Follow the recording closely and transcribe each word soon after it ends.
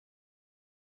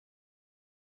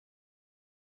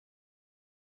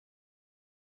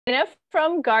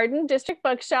from Garden District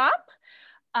Bookshop.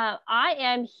 I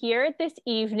am here this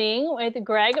evening with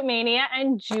Greg Mania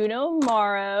and Juno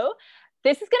Morrow.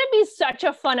 This is going to be such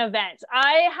a fun event.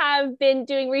 I have been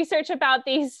doing research about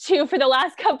these two for the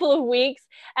last couple of weeks,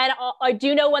 and I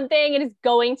do know one thing: it is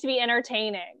going to be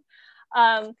entertaining.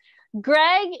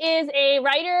 Greg is a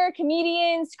writer,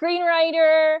 comedian,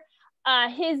 screenwriter.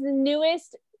 His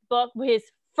newest book, his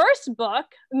first book,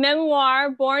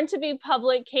 Memoir, Born to be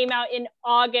Public, came out in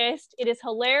August. It is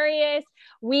hilarious.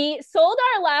 We sold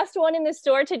our last one in the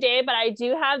store today, but I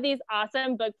do have these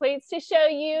awesome book plates to show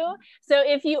you. So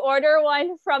if you order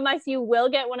one from us, you will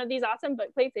get one of these awesome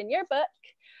book plates in your book.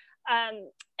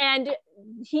 And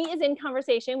he is in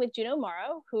conversation with Juno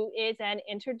Morrow, who is an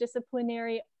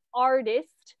interdisciplinary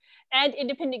artist and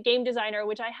independent game designer,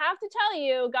 which I have to tell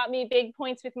you got me big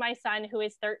points with my son, who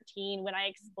is 13, when I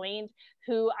explained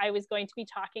who I was going to be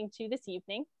talking to this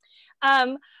evening.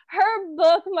 Her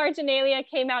book, Marginalia,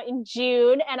 came out in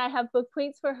June, and I have book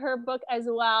points for her book as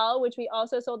well, which we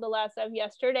also sold the last of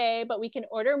yesterday, but we can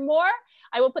order more.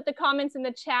 I will put the comments in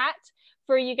the chat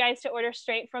for you guys to order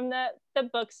straight from the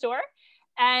bookstore.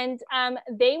 And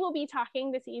they will be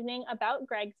talking this evening about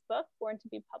Greg's book, Born to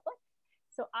be Public.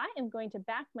 So I am going to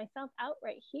back myself out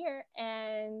right here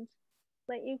and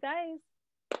let you guys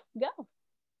go.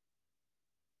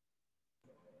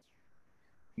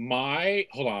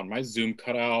 Hold on, my Zoom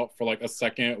cut out for like a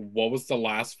second. What was the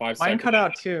last 5 seconds? Mine cut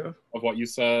out too. Of what you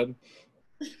said?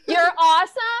 You're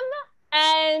awesome,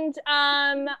 and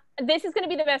this is going to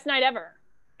be the best night ever.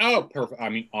 Oh, perfect. I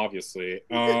mean, obviously.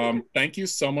 Thank you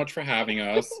so much for having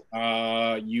us.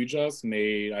 You just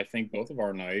made, I think, both of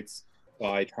our nights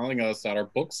by telling us that our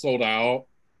book sold out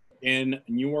in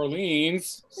New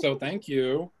Orleans. So thank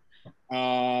you.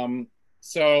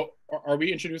 So are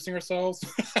we introducing ourselves?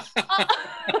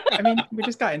 I mean, we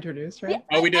just got introduced, right?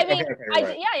 Oh, we did? I mean, okay,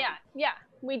 right. Yeah,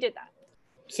 we did that.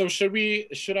 So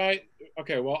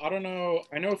okay, well, I don't know.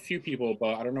 I know a few people,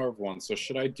 but I don't know everyone. So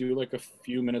should I do like a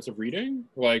few minutes of reading?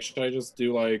 Like, should I just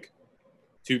do like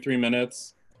 2-3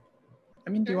 minutes? I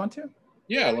mean, do you want to?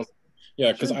 Yeah,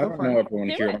 because Sure, I don't know everyone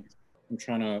Do here. it. I'm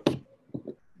trying to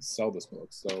sell this book,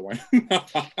 so why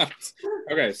not?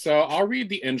 Okay, so I'll read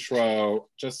the intro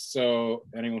just so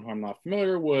anyone who I'm not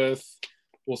familiar with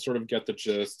will sort of get the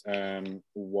gist and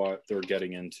what they're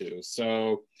getting into.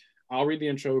 So I'll read the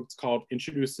intro. It's called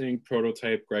Introducing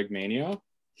Prototype Greg Mania.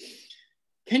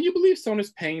 Can you believe someone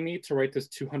is paying me to write this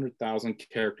 200,000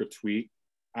 character tweet?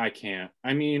 I can't.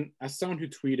 I mean, as someone who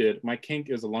tweeted, my kink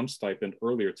is a lunch stipend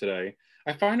earlier today,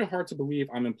 I find it hard to believe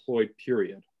I'm employed,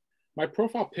 period. My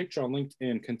profile picture on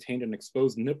LinkedIn contained an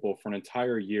exposed nipple for an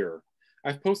entire year.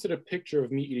 I've posted a picture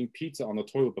of me eating pizza on the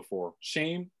toilet before.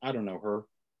 Shame, I don't know her.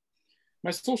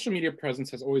 My social media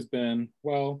presence has always been,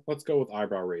 well, let's go with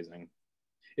eyebrow raising.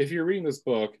 If you're reading this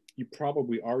book, you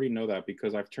probably already know that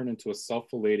because I've turned into a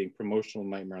self-felating promotional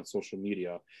nightmare on social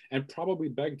media and probably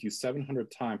begged you 700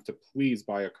 times to please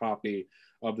buy a copy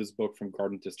of this book from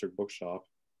Garden District Bookshop.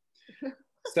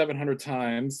 700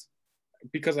 times.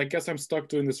 Because I guess I'm stuck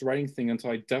doing this writing thing until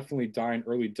I definitely die an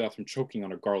early death from choking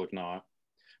on a garlic knot.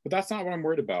 But that's not what I'm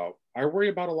worried about. I worry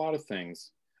about a lot of things.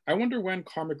 I wonder when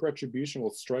karmic retribution will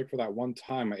strike for that one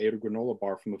time I ate a granola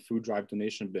bar from a food drive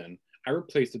donation bin. I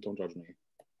replaced it, don't judge me.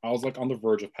 I was like on the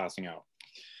verge of passing out.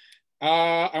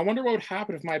 I wonder what would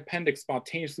happen if my appendix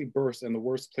spontaneously burst in the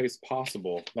worst place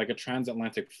possible, like a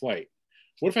transatlantic flight.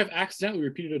 What if I've accidentally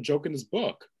repeated a joke in this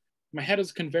book? My head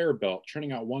is a conveyor belt,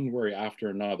 churning out one worry after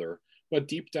another. But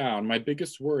deep down, my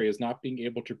biggest worry is not being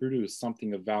able to produce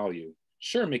something of value.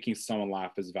 Sure, making someone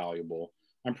laugh is valuable.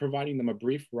 I'm providing them a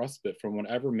brief respite from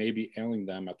whatever may be ailing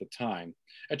them at the time.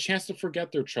 A chance to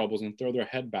forget their troubles and throw their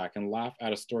head back and laugh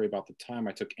at a story about the time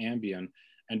I took Ambien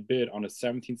and bid on a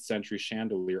 17th century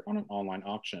chandelier on an online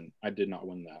auction. I did not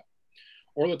win that.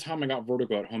 Or the time I got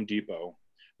vertigo at Home Depot.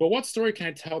 But what story can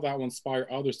I tell that will inspire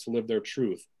others to live their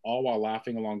truth, all while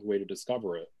laughing along the way to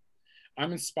discover it?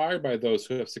 I'm inspired by those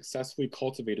who have successfully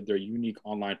cultivated their unique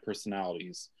online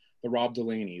personalities, the Rob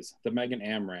Delaney's, the Megan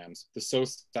Amrams, the so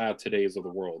sad todays of the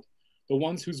world, the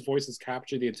ones whose voices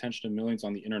capture the attention of millions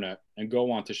on the internet and go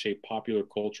on to shape popular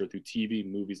culture through TV,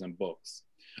 movies, and books.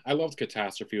 I loved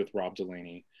Catastrophe with Rob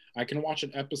Delaney. I can watch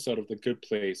an episode of The Good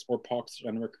Place or Parks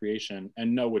and Recreation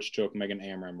and know which joke Megan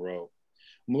Amram wrote.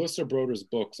 Melissa Broder's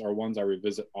books are ones I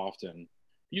revisit often.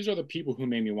 These are the people who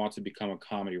made me want to become a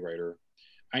comedy writer.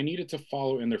 I needed to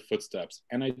follow in their footsteps,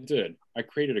 and I did. I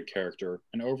created a character,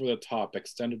 an over-the-top,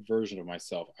 extended version of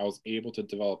myself I was able to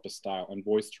develop a style and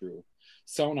voice through,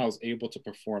 someone I was able to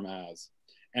perform as.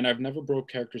 And I've never broke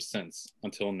character since,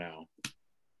 until now.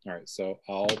 All right, so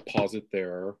I'll pause it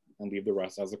there and leave the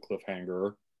rest as a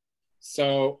cliffhanger.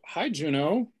 So, hi,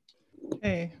 Juno.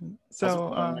 Hey, How's it so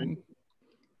going?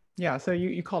 yeah, so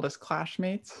you called us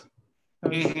classmates.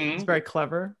 It's very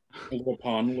clever. A little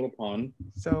pun, a little pun.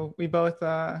 So we both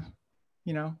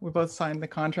we both signed the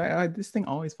contract. This thing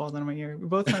always falls out of my ear. We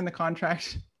both signed the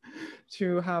contract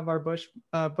to have our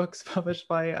books published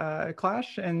by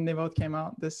Clash, and they both came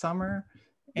out this summer.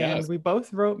 And Yes, we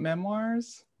both wrote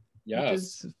memoirs, which yes.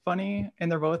 is funny. And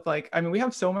they're both like, I mean, we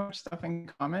have so much stuff in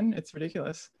common. It's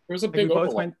ridiculous. There's a Like big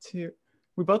overlap.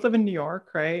 we both live in New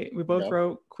York, right? We both Yep,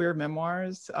 wrote queer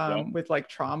memoirs yep. with like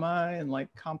trauma and like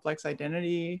complex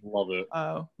identity. Love it.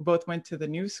 We both went to the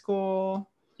new school.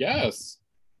 Yes.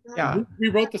 Yeah, We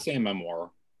wrote the same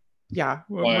memoir. yeah.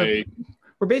 Like,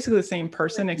 We're basically the same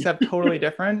person except totally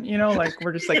different. You know, like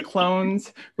we're just like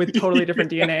clones with totally different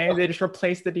DNA. They just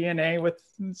replace the DNA with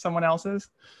someone else's.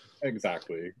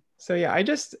 exactly. So yeah, I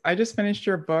just finished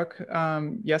your book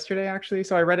yesterday actually.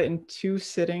 So I read it in 2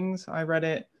 sittings. I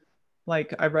read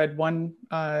one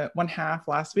half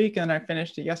last week and I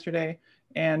finished it yesterday.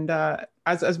 And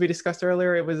as we discussed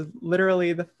earlier, it was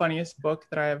literally the funniest book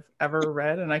that I've ever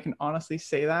read, and I can honestly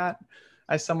say that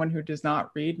as someone who does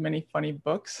not read many funny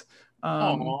books.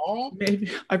 Aww. Maybe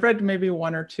I've read maybe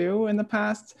one or two in the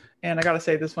past, and I gotta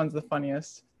say this one's the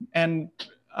funniest. And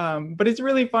but it's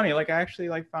really funny. Like I actually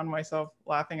like found myself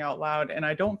laughing out loud, and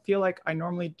I don't feel like I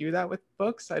normally do that with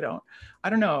books. I don't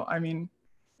know. I mean,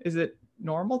 is it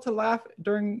normal to laugh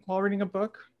while reading a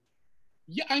book?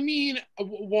 Yeah, I mean,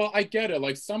 well, I get it.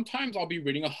 Like sometimes I'll be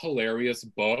reading a hilarious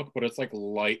book, but it's like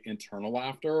light internal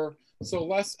laughter. So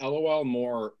less LOL,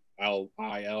 more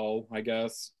LIL, I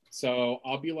guess. So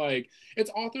I'll be like,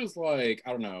 it's authors like,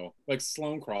 I don't know, like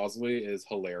Sloane Crosley is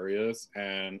hilarious,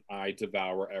 and I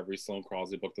devour every Sloane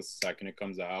Crosley book the second it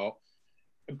comes out.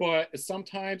 But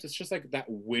sometimes it's just like that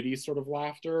witty sort of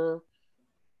laughter,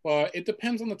 but it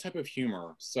depends on the type of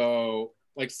humor. So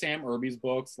like Sam Irby's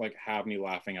books like have me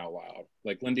laughing out loud.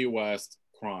 Like Lindy West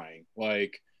crying.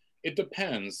 Like it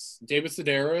depends. David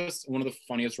Sedaris, one of the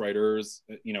funniest writers,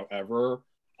 ever.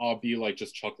 I'll be like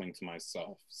just chuckling to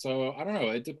myself. So I don't know.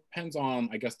 It depends on,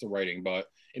 I guess, the writing, but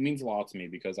it means a lot to me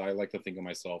because I like to think of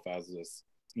myself as this,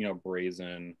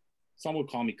 brazen. Some would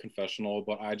call me confessional,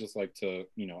 but I just like to,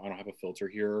 I don't have a filter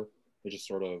here. It just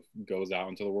sort of goes out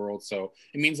into the world. So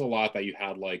it means a lot that you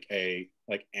had like a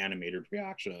like animated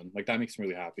reaction. Like that makes me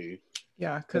really happy.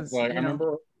 Yeah, because Like I Oh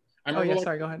remember yeah, like,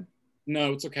 sorry. Go ahead.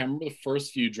 no, it's okay. I remember the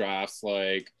first few drafts,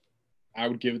 like I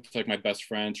would give it to like my best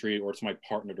friend to read or to my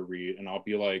partner to read, and I'll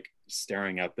be like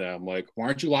staring at them, like, why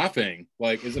aren't you laughing?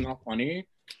 Like, is it not funny?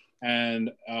 And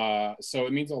so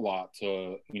it means a lot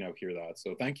to hear that.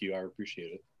 So thank you. I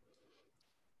appreciate it.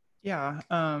 Yeah.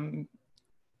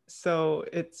 So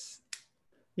it's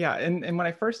yeah, and when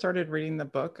I first started reading the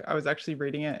book, I was actually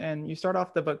reading it, and you start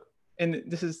off the book, and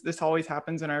this always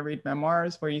happens when I read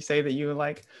memoirs, where you say that you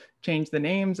like change the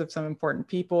names of some important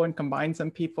people and combine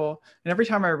some people. And every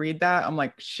time I read that, I'm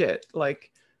like, shit, like,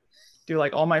 do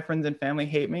like all my friends and family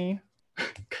hate me?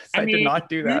 Because I I did mean, not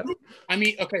do that.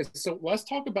 okay, so let's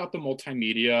talk about the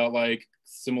multimedia like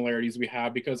similarities we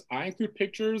have because I include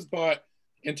pictures, but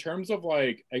in terms of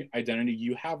like identity,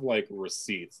 you have like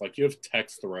receipts, like you have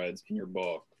text threads in your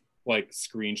book, like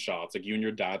screenshots, like you and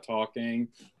your dad talking,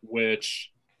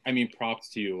 which I mean, props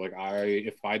to you. Like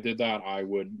if I did that, I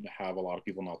would have a lot of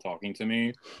people not talking to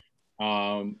me.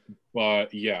 Um,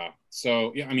 but yeah,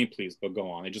 so yeah, I mean, please, but go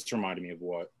on. It just reminded me of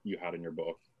what you had in your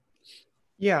book.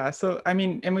 Yeah, so I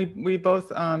mean, and we both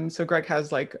so Greg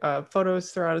has like photos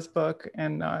throughout his book,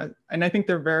 and I think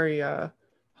they're very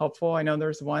helpful. I know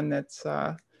there's one that's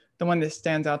the one that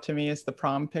stands out to me is the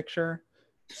prom picture.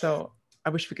 So I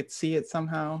wish we could see it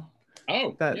somehow.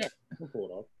 Oh, That yeah, we'll pull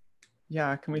it up.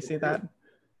 Yeah, can we see that?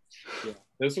 Yeah,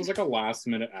 this was like a last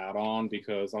minute add-on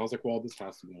because I was like, well, this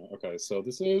has to be okay. So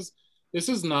this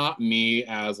is not me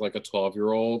as like a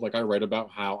 12-year-old. Like I write about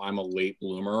how I'm a late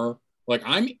bloomer. Like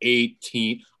I'm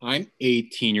 18. I'm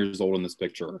 18 years old in this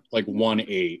picture. Like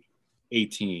 1-8,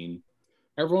 18.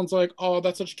 Everyone's like, oh,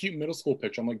 that's such a cute middle school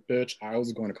picture. I'm like, bitch, I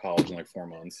was going to college in like 4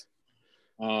 months.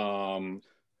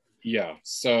 Yeah.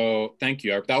 So thank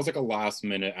you. That was like a last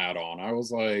minute add-on. I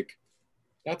was like,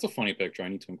 that's a funny picture. I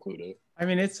need to include it. I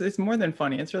mean, it's more than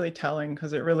funny. It's really telling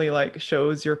because it really like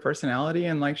shows your personality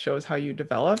and like shows how you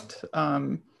developed.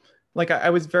 Like I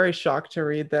was very shocked to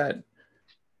read that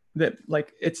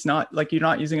like it's not like you're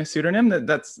not using a pseudonym.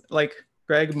 That's like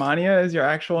Greg Mania is your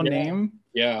actual Yeah. name.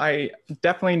 Yeah. I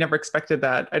definitely never expected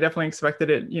that. I definitely expected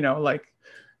it, like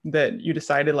that you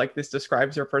decided like this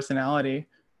describes your personality.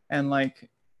 And like,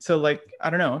 so like, I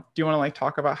don't know, do you want to like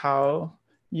talk about how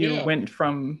you Yeah. went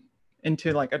from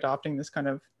into like adopting this kind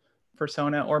of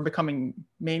persona or becoming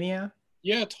Mania?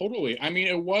 Yeah, totally. I mean,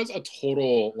 it was a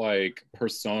total like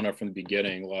persona from the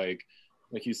beginning. Like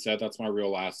you said, that's my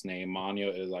real last name. Mania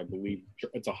is, I believe,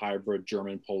 it's a hybrid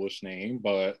German Polish name.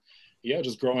 But yeah,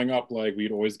 just growing up, like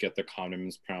we'd always get the common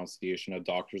mispronunciation at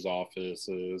doctor's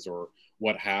offices or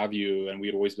what have you, and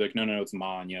we'd always be like, no, no, it's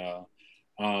Mania.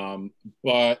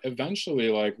 But eventually,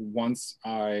 like once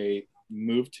I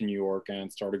moved to New York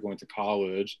and started going to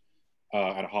college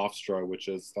at Hofstra, which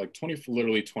is like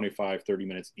 30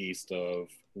 minutes east of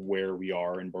where we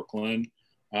are in Brooklyn.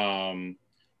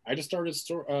 I just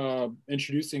started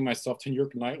introducing myself to New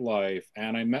York nightlife,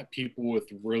 and I met people with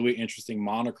really interesting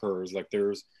monikers. Like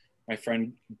there's my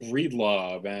friend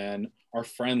Breedlove and our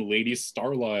friend Lady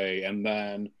Starlight, and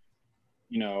then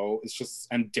it's just,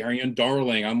 and Darian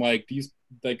Darling. I'm like, these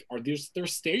like are these their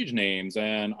stage names,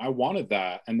 and I wanted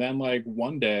that. And then like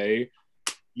one day,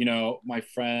 my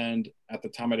friend at the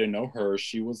time, I didn't know her.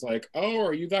 She was like, "Oh,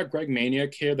 are you that Greg Mania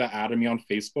kid that added me on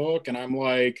Facebook?" And I'm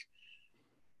like,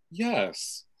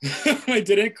 "Yes." I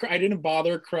didn't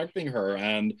bother correcting her,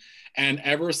 and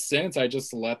ever since I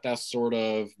just let that sort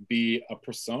of be a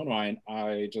persona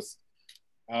I just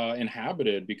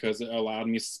inhabited, because it allowed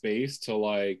me space to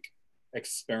like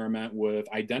experiment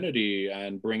with identity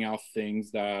and bring out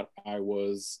things that I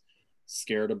was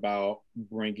scared about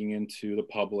bringing into the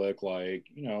public, like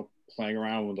playing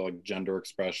around with like gender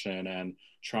expression and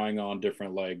trying on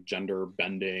different like gender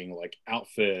bending like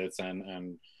outfits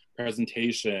and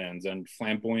presentations and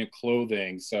flamboyant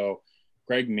clothing. So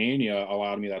Greg Mania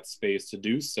allowed me that space to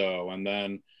do so. And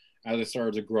then as I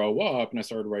started to grow up and I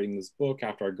started writing this book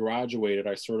after I graduated,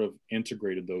 I sort of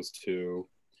integrated those two.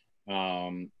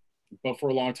 But for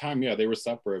a long time, yeah, they were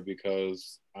separate,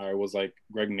 because I was like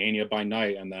Greg Mania by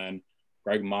night and then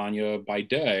Greg Mania by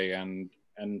day. And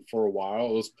for a while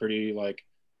it was pretty like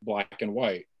black and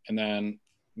white. And then,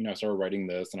 I started writing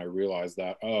this and I realized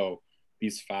that, oh,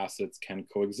 these facets can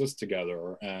coexist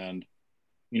together. And,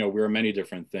 we're many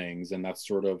different things. And that's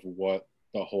sort of what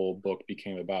the whole book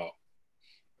became about.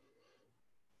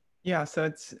 Yeah,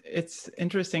 so it's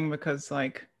interesting because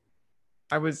like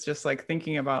I was just like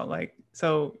thinking about like,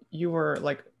 so you were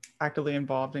like actively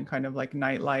involved in kind of like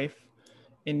nightlife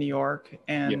in New York,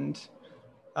 and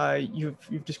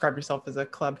you've described yourself as a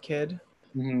club kid.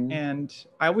 Mm-hmm. And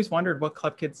I always wondered what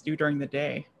club kids do during the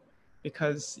day,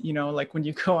 because like when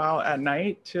you go out at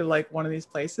night to like one of these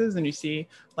places and you see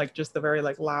like just the very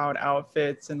like loud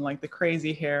outfits and like the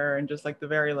crazy hair and just like the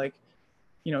very like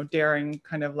daring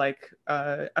kind of like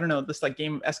I don't know, this like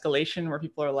game of escalation where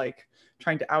people are like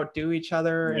trying to outdo each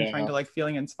other and trying to like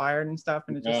feeling inspired and stuff,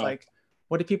 and it's just like,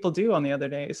 what do people do on the other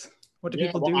days? What do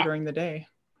people do during the day?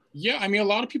 Yeah, I mean, a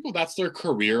lot of people, that's their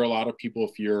career. A lot of people,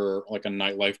 if you're like a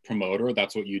nightlife promoter,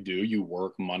 that's what you do. You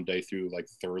work Monday through like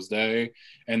Thursday,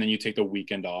 and then you take the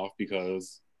weekend off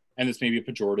because, and this may be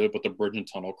pejorative, but the bridge and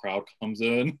tunnel crowd comes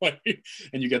in, like,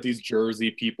 and you get these Jersey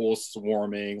people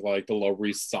swarming like the Lower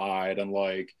East Side and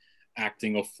like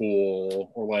acting a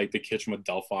fool, or like the kids from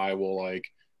Adelphi will like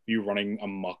be running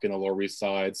amok in the Lower East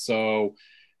Side. So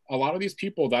a lot of these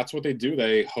people, that's what they do.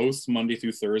 They host Monday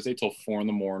through Thursday till 4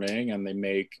 a.m, and they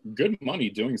make good money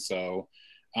doing so.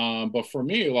 But for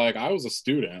me, like I was a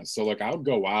student, so like I would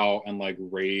go out and like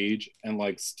rage and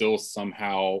like still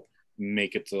somehow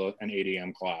make it to an 8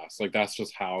 a.m. class. Like that's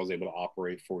just how I was able to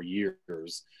operate for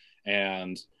years.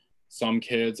 And some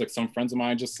kids, like some friends of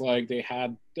mine, just like they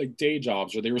had like day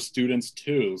jobs or they were students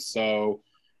too. So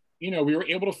we were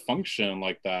able to function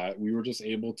like that. We were just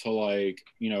able to like,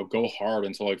 go hard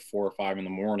until like 4 or 5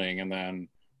 a.m, and then,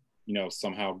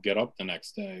 somehow get up the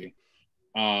next day.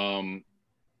 Yeah,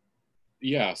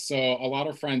 so a lot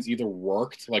of friends either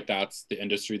worked, like that's the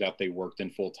industry that they worked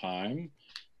in full time,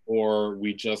 or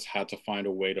we just had to find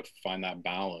a way to find that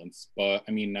balance. But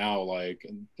I mean, now like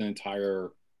the entire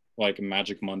like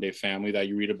Magic Monday family that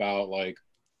you read about, like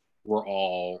we're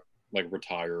all like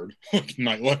retired like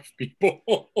nightlife people.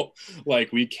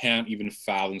 Like we can't even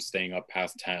fathom staying up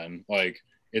past 10. Like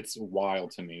it's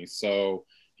wild to me. So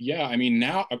yeah, I mean,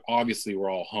 now obviously we're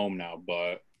all home now,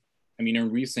 but I mean,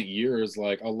 in recent years,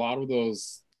 like a lot of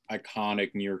those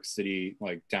iconic New York City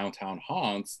like downtown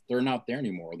haunts, they're not there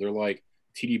anymore. They're like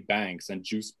TD Banks and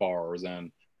juice bars,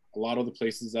 and a lot of the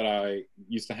places that I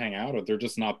used to hang out at, they're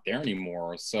just not there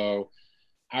anymore. So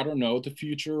I don't know what the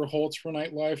future holds for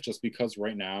nightlife, just because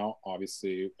right now,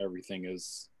 obviously, everything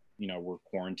is, we're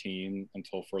quarantined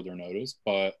until further notice.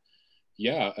 But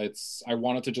yeah, I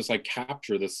wanted to just like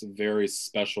capture this very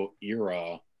special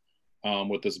era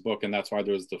with this book. And that's why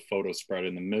there's the photo spread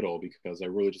in the middle, because I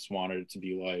really just wanted it to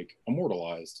be like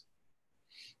immortalized.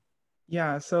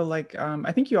 Yeah, so like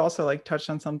I think you also like touched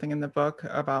on something in the book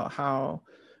about how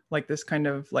like this kind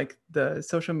of like the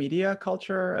social media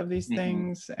culture of these Hmm.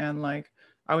 things, and like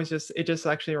it just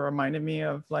actually reminded me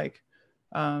of like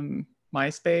um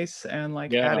MySpace, and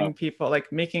like Yeah, adding people,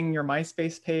 like making your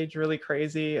MySpace page really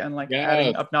crazy, and like yeah,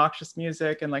 adding obnoxious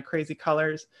music and like crazy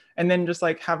colors, and then just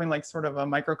like having like sort of a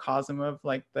microcosm of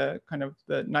like the kind of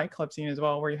the nightclub scene as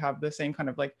well, where you have the same kind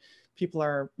of like people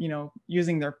are, you know,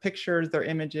 using their pictures, their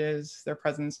images, their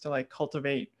presence to like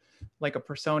cultivate like a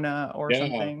persona or yeah,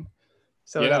 something.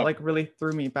 So that yeah, like really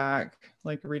threw me back,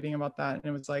 like reading about that. And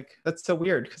it was like, that's so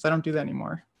weird because I don't do that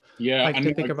anymore. yeah. I Like to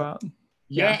mean, think like, about,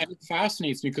 yeah, yeah. and it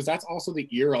fascinates me because that's also the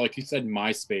era, like you said,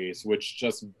 MySpace, which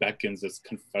just beckons this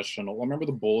confessional. I remember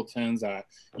the bulletins that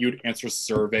you would answer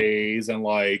surveys and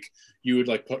like you would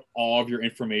like put all of your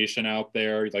information out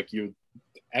there, like you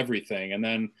everything. And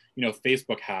then, you know,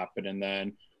 Facebook happened, and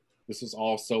then this was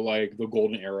also like the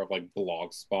golden era of like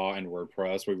Blogspot and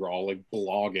WordPress, where we were all like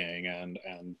blogging,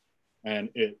 and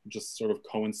it just sort of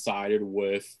coincided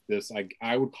with this,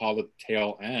 I would call it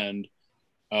tail end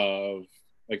of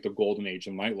like the golden age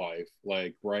of nightlife.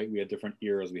 Like, right, we had different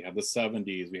eras. We had the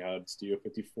 70s, we had Studio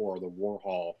 54, the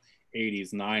Warhol,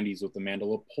 80s, 90s with Amanda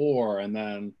Lepore, and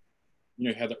then, you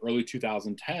know, you had the early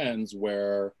 2010s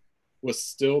where was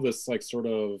still this like sort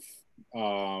of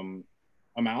um,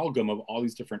 amalgam of all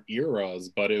these different eras,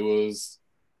 but it was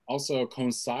also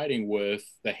coinciding with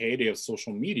the heyday of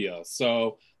social media.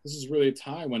 So this is really a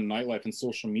time when nightlife and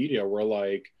social media were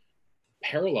like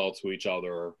parallel to each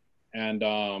other, and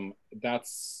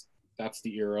that's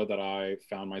the era that I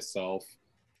found myself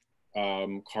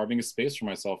carving a space for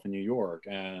myself in New York,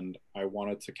 and I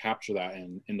wanted to capture that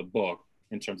in the book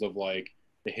in terms of like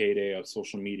the heyday of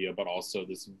social media, but also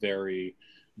this very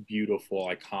beautiful,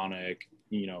 iconic,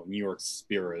 you know, New York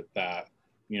spirit that,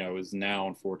 you know, is now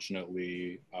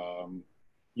unfortunately,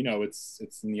 you know, it's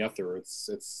in the ether.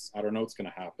 It's I don't know what's gonna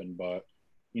happen, but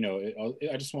you know,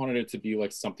 I just wanted it to be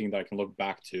like something that I can look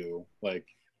back to like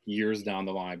years down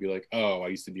the line, be like, oh, I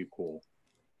used to be cool.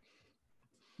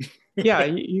 Yeah,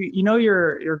 you know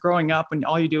you're growing up when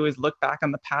all you do is look back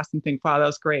on the past and think, wow, that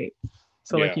was great.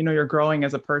 So Yeah, like, you know, you're growing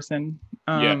as a person.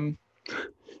 yeah.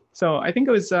 So I think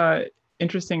it was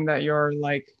interesting that you're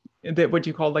like that what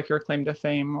you called like your claim to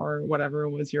fame or whatever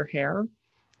was your hair,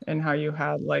 and how you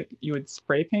had like you would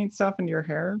spray paint stuff into your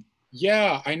hair.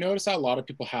 Yeah, I noticed that a lot of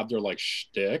people have their like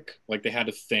shtick. Like they had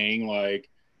a thing, like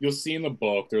you'll see in the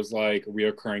book, there's like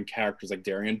reoccurring characters like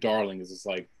Darian Darling is this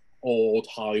like old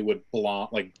Hollywood blonde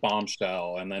like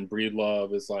bombshell, and then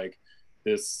Breedlove is like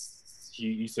this, he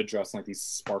used to dress in like these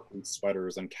sparkly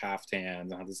sweaters and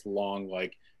caftans and have this long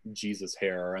like Jesus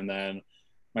hair. And then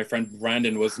my friend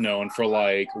Brendan was known for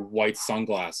like white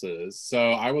sunglasses.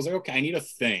 So I was like, okay, I need a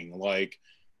thing. Like,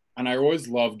 and I always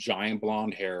loved giant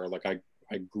blonde hair. Like I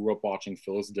grew up watching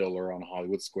Phyllis Diller on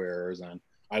Hollywood Squares, and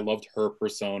I loved her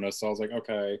persona. So I was like,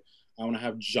 okay, I want to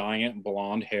have giant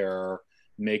blonde hair,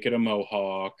 make it a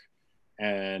mohawk,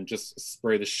 and just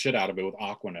spray the shit out of it with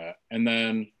Aquanet. And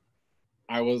then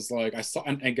I was like, I saw,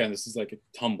 and again, this is like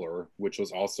a Tumblr, which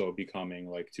was also becoming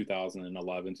like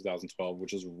 2011, 2012,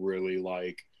 which is really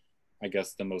like, I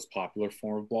guess, the most popular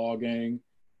form of blogging.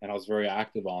 And I was very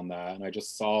active on that. And I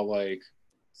just saw like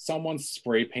someone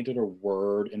spray painted a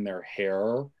word in their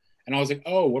hair. And I was like,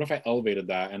 oh, what if I elevated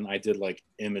that? And I did like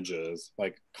images,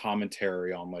 like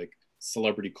commentary on like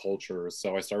celebrity culture.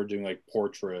 So I started doing like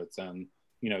portraits, and,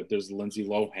 you know, there's Lindsay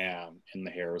Lohan in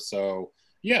the hair. So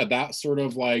yeah, that sort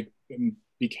of like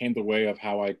became the way of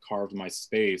how I carved my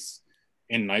space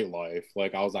in nightlife.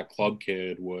 Like I was that club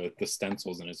kid with the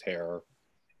stencils in his hair.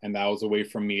 And that was a way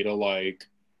for me to like,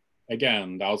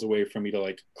 again, that was a way for me to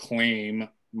like claim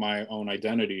my own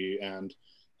identity and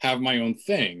have my own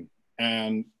thing.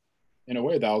 And in a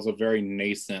way, that was a very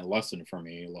nascent lesson for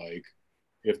me. Like,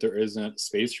 if there isn't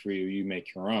space for you, you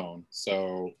make your own.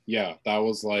 So yeah, that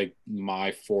was like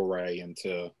my foray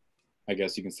into, I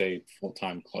guess you can say,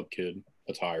 full-time club kid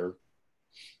attire.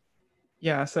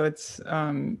 Yeah, so it's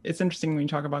interesting when you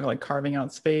talk about like carving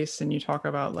out space, and you talk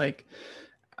about like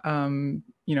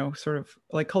you know, sort of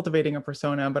like cultivating a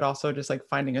persona, but also just like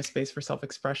finding a space for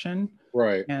self-expression.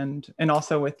 Right. And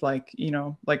also with like, you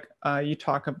know, like you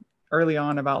talk early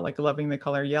on about like loving the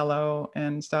color yellow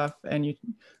and stuff, and you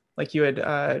like you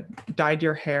had dyed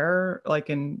your hair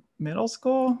like in middle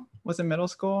school. Was it middle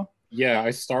school? Yeah,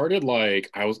 I started like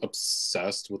I was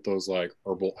obsessed with those like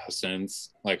herbal essence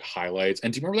like highlights.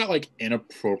 And do you remember that like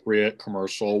inappropriate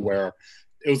commercial where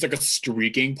it was like a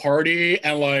streaking party,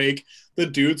 and like the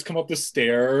dudes come up the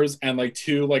stairs and like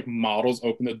two like models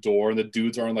open the door and the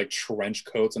dudes are in like trench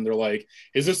coats and they're like,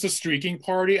 is this a streaking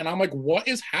party? And I'm like, what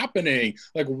is happening?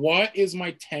 Like, what is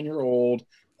my 10-year-old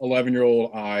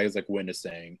 11-year-old eyes like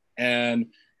witnessing? And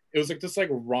it was like this like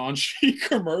raunchy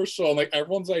commercial and like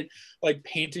everyone's like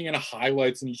painting in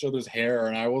highlights in each other's hair,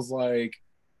 and I was like,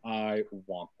 I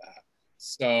want that.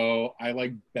 So I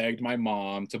like begged my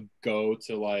mom to go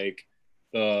to like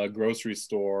the grocery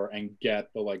store and get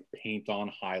the like paint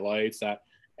on highlights that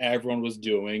everyone was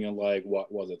doing in like,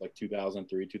 what was it, like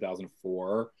 2003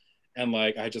 2004, and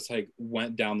like I just like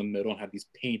went down the middle and had these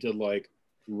painted like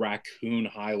raccoon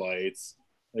highlights,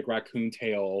 like raccoon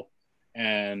tail,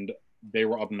 and they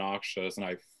were obnoxious and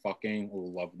I fucking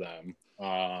loved them.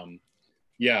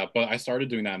 Yeah, but I started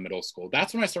doing that in middle school.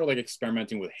 That's when I started like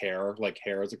experimenting with hair, like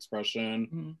hair as expression.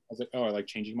 I was like, oh, I like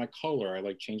changing my color, I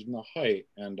like changing the height,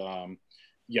 and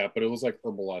yeah, but it was like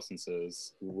herbal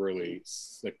essences really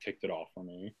like kicked it off for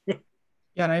me.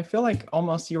 Yeah, and I feel like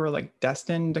almost you were like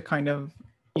destined to kind of,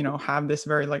 you know, have this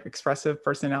very like expressive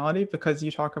personality, because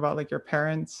you talk about like your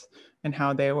parents and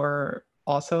how they were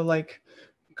also like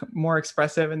more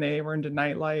expressive and they were into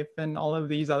nightlife and all of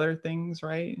these other things,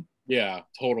 right? Yeah,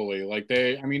 totally. Like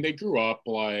I mean, they grew up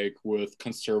like with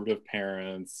conservative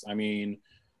parents. I mean,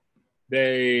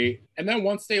 and then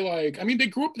once they like, I mean, they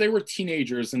grew up, they were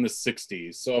teenagers in the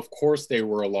 60s. So of course they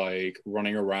were like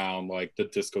running around like the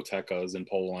discotecas in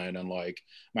Poland. And like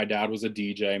my dad was a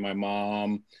DJ. My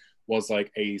mom was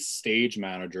like a stage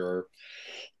manager,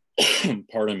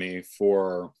 pardon me,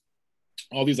 for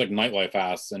all these like nightlife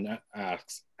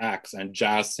acts and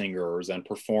jazz singers and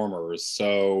performers.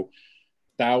 So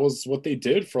that was what they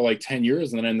did for like 10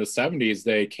 years. And then in the 70s,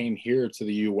 they came here to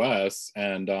the US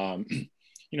and,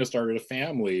 you know, started a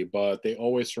family, but they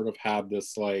always sort of had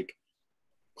this like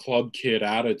club kid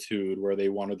attitude where they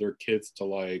wanted their kids to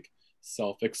like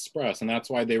self-express. And that's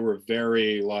why they were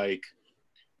very like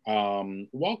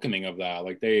welcoming of that.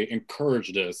 Like they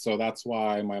encouraged it. So that's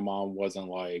why my mom wasn't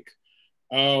like,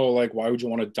 oh, like, why would you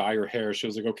want to dye your hair? She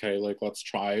was like, okay, like, let's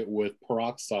try it with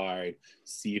peroxide,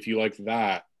 see if you like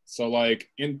that. So like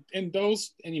in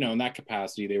those, and you know, in that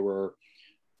capacity, they were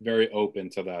very open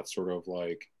to that sort of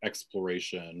like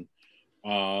exploration.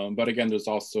 But again, there's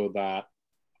also that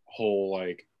whole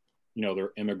like, you know,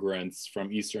 they're immigrants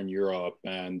from Eastern Europe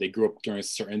and they grew up during a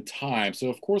certain time. So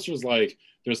of course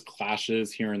there's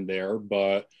clashes here and there,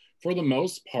 but for the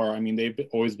most part, I mean, they've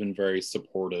always been very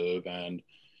supportive, and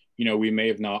you know, we may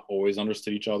have not always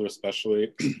understood each other,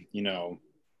 especially, you know,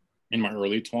 in my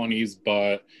early 20s,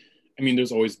 but I mean,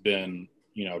 there's always been,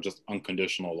 you know, just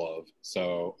unconditional love.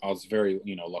 So I was very,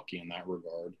 you know, lucky in that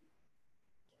regard.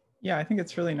 Yeah, I think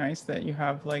it's really nice that you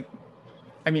have like,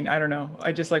 I mean, I don't know.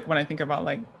 I just like when I think about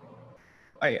like,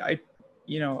 I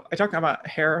you know, I talk about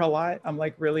hair a lot. I'm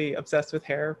like really obsessed with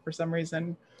hair for some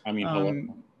reason. I mean, hello.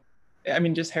 I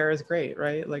mean, just hair is great,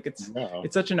 right? Like Yeah.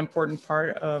 it's such an important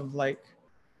part of like,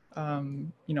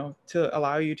 you know, to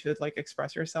allow you to like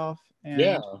express yourself.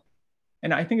 Yeah.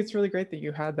 And I think it's really great that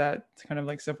you had that kind of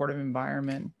like supportive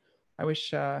environment. I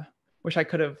wish I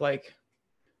could have like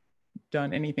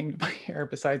done anything to my hair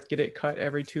besides get it cut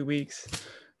every 2 weeks,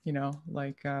 you know,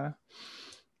 like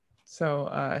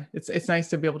so it's nice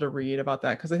to be able to read about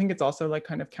that, because I think it's also like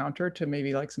kind of counter to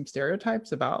maybe like some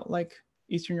stereotypes about like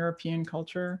Eastern European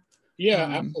culture. Yeah,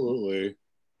 absolutely.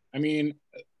 I mean,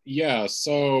 yeah,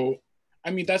 so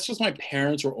I mean, that's just my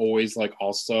parents were always like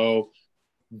also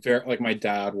very like my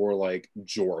dad wore like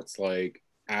jorts, like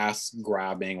ass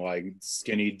grabbing, like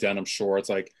skinny denim shorts,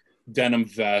 like denim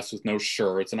vest with no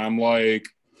shirts. And I'm like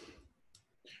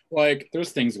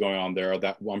there's things going on there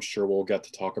that I'm sure we'll get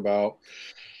to talk about.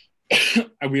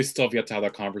 We still have yet to have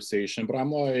that conversation, but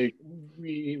I'm like,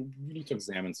 we need to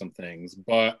examine some things.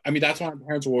 But I mean, that's why my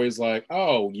parents were always like,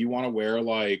 oh, you want to wear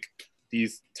like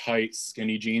these tight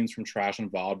skinny jeans from Trash and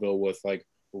Vaudeville with like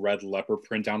red leopard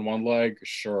print down one leg?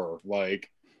 Sure. Like,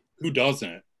 who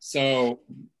doesn't? So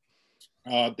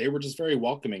they were just very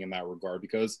welcoming in that regard,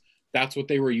 because that's what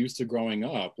they were used to growing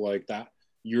up, like that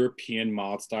European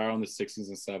mod style in the 60s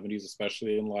and 70s,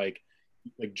 especially in like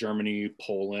Germany,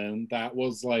 Poland, that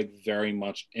was like very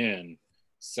much in.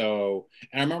 So,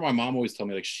 and I remember my mom always told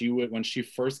me like she would, when she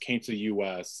first came to the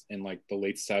US in like the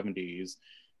late 70s,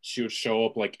 she would show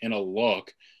up like in a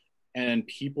look, and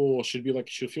people should be like,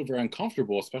 she'll feel very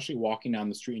uncomfortable, especially walking down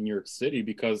the street in New York City,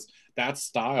 because that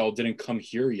style didn't come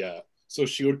here yet. So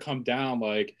she would come down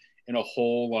like in a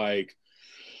whole like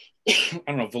I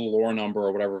don't know, velour number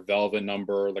or whatever, velvet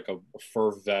number, like a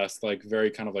fur vest, like very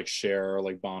kind of like Cher,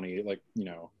 like Bonnie, like, you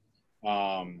know,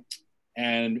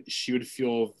 and she would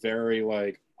feel very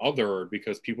like othered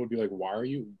because people would be like, why are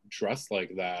you dressed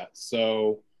like that?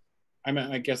 So I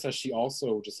mean, I guess that she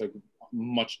also just like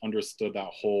much understood that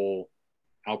whole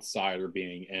outsider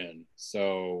being in.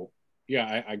 So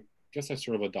yeah, I guess I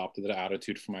sort of adopted that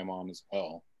attitude from my mom as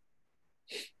well.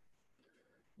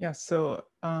 Yeah, so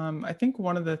I think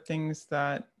one of the things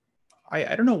that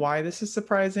I don't know why this is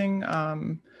surprising,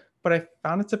 but I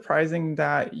found it surprising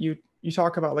that you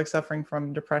talk about like suffering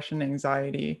from depression,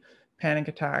 anxiety, panic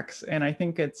attacks, and I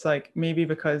think it's like maybe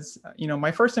because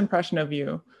my first impression of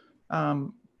you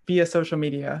via social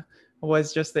media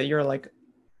was just that you're like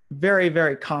very,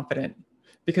 very confident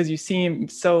because you seem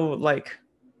so like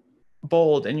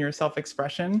bold in your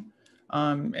self-expression.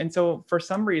 And so for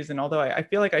some reason, although I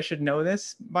feel like I should know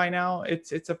this by now,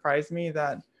 it surprised me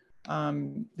that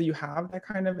that you have that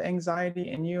kind of anxiety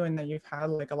in you and that you've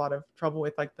had like a lot of trouble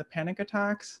with like the panic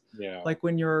attacks, Yeah. like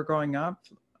when you were growing up.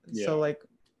 Yeah. So like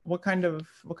what kind of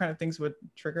things would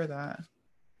trigger that?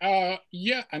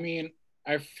 Yeah, I mean,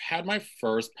 I've had my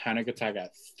first panic attack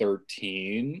at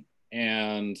 13,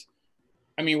 and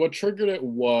I mean, what triggered it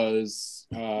was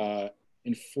in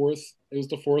it was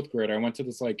the fourth grade. I went to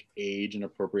this like age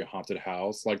inappropriate haunted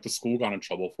house. Like the school got in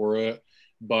trouble for it,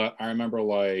 but I remember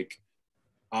like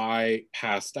I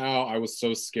passed out. I was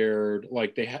so scared.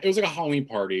 Like it was like a Halloween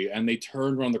party, and they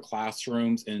turned around the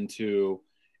classrooms into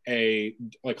a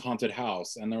like haunted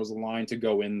house, and there was a line to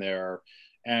go in there,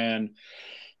 and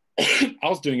I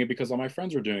was doing it because all my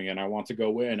friends were doing it and I want to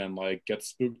go in and like get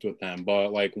spooked with them.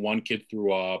 But like one kid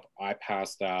threw up, I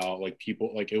passed out, like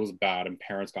people, like it was bad and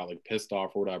parents got like pissed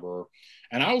off or whatever.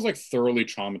 And I was like thoroughly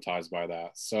traumatized by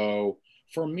that. So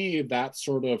for me, that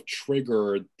sort of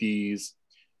triggered these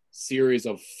series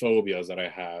of phobias that I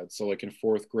had. So like in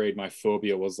fourth grade, my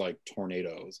phobia was like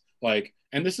tornadoes. Like,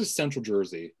 and this is Central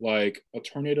Jersey. Like a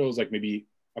tornado is like maybe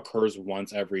occurs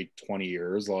once every 20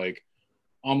 years. Like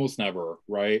almost never,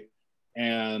 right?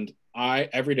 And I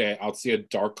every day I'd see a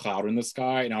dark cloud in the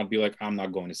sky and I'd be like, I'm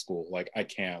not going to school. Like I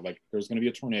can't. Like there's going to be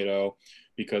a tornado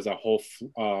because that whole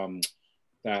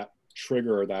that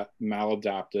trigger, that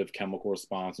maladaptive chemical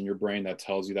response in your brain that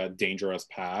tells you that danger has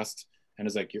passed and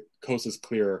is like your coast is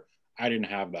clear. I didn't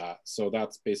have that. So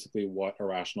that's basically what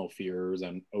irrational fears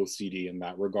and OCD in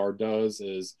that regard does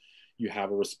is you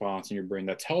have a response in your brain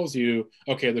that tells you,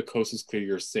 okay, the coast is clear,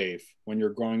 you're safe. When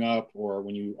you're growing up or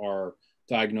when you are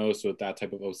diagnosed with that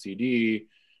type of OCD,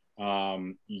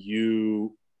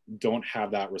 you don't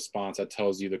have that response that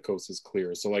tells you the coast is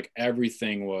clear. So like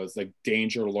everything was like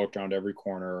danger lurked around every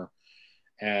corner.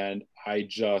 And I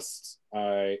was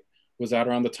that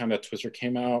around the time that Twister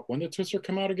came out. When did Twister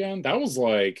come out again? That was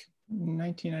like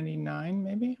 1999,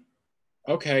 maybe.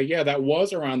 Okay, yeah, that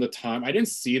was around the time. I didn't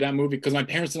see that movie because my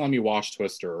parents didn't let me watch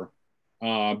Twister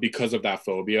because of that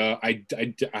phobia. I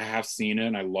have seen it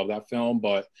and I love that film,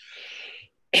 but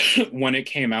when it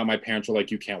came out, my parents were like,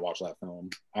 you can't watch that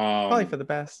film. Probably for the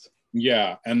best.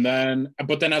 Yeah,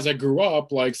 but then as I grew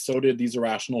up, like so did these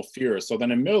irrational fears. So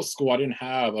then in middle school, I didn't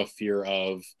have a fear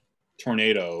of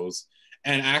tornadoes.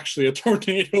 And actually, a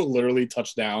tornado literally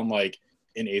touched down like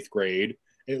in 8th grade.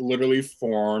 It literally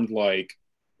formed like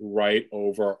right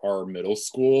over our middle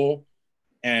school,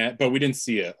 but we didn't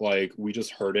see it. Like we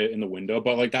just heard it in the window,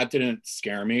 but like that didn't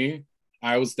scare me.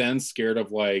 I was then scared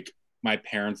of like my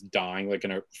parents dying, like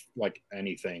in a like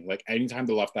anything. Like anytime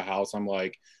they left the house, I'm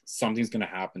like something's gonna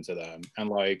happen to them, and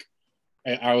like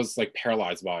I was like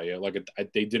paralyzed by it. Like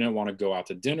they didn't want to go out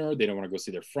to dinner, they didn't want to go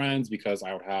see their friends because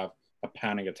I would have a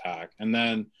panic attack. And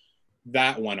then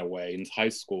that went away in high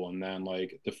school, and then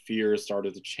like the fears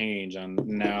started to change, and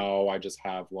now I just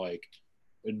have like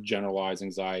a generalized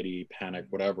anxiety, panic,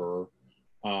 whatever.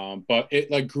 But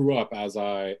it like grew up as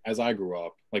I grew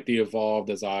up. Like they evolved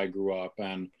as I grew up,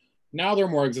 and now they're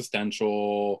more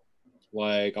existential.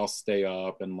 Like I'll stay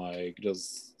up and like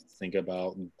just think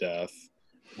about death,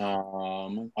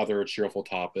 other cheerful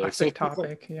topics. Classic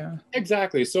topic, yeah.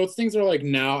 Exactly. So it's things that are like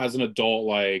now as an adult,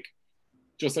 like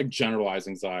just like generalized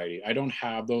anxiety. I don't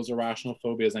have those irrational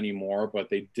phobias anymore, but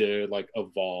they did like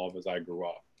evolve as I grew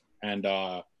up. And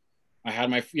I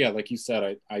had like you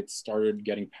said, I started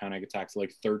getting panic attacks at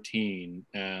like 13,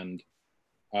 and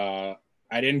I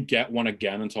didn't get one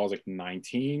again until I was like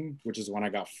 19, which is when I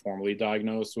got formally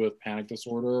diagnosed with panic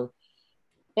disorder.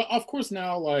 But of course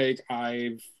now, like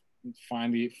I've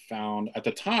finally found, at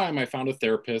the time I found a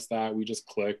therapist that we just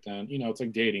clicked, and it's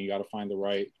like dating, you got to find the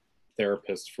right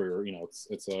therapist for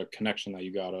it's a connection that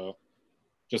you gotta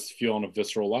just feel on a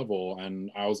visceral level, and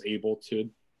I was able to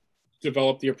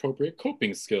develop the appropriate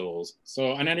coping skills.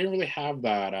 So, and I didn't really have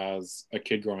that as a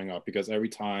kid growing up, because every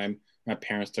time my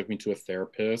parents took me to a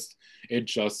therapist, it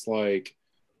just like,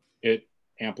 it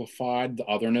amplified the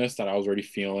otherness that I was already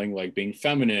feeling, like being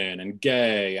feminine and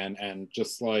gay and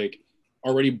just like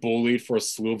already bullied for a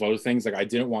slew of other things. Like I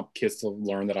didn't want kids to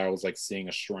learn that I was like seeing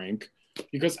a shrink,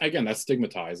 because again, that's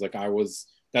stigmatized. Like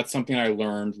that's something I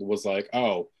learned was like,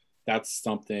 oh, that's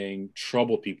something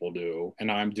troubled people do,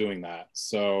 and I'm doing that.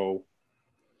 So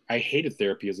I hated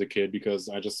therapy as a kid because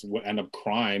I just would end up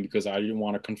crying because I didn't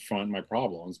want to confront my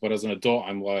problems. But as an adult,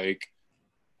 I'm like,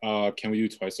 can we do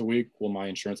twice a week? Will my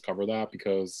insurance cover that?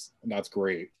 Because that's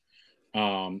great.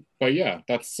 But yeah,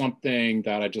 that's something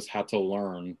that I just had to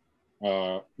learn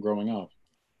growing up.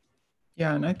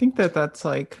 Yeah, and I think that that's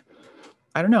like,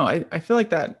 I don't know, I feel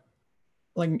like that,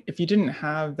 like if you didn't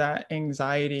have that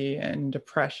anxiety and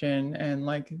depression and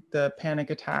like the panic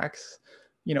attacks,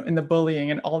 you know, and the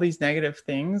bullying and all these negative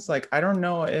things, like I don't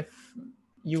know if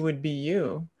you would be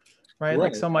you, right?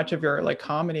 Like so much of your like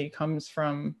comedy comes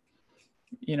from,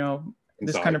 you know,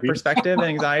 this kind of Anxiety. perspective and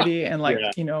anxiety, and like,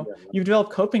 Yeah, you know, yeah. you've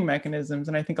developed coping mechanisms,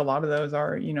 and I think a lot of those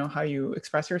are, you know, how you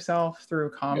express yourself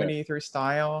through comedy, through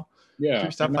style,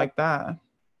 through stuff like that.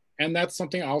 And that's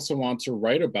something I also want to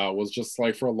write about, was just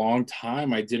like for a long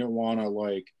time I didn't want to,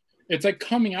 like, it's like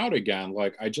coming out again.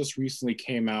 Like I just recently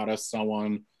came out as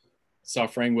someone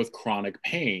suffering with chronic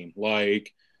pain,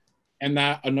 like, and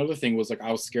that another thing was like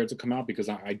I was scared to come out because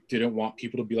I didn't want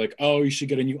people to be like, oh, you should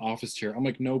get a new office chair. I'm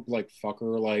like, nope, like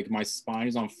fucker, like my spine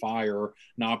is on fire,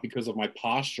 not because of my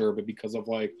posture, but because of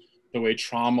like the way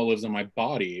trauma lives in my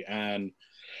body. And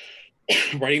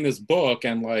writing this book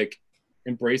and like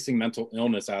embracing mental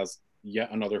illness as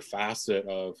yet another facet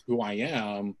of who I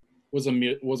am was a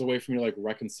way for me to like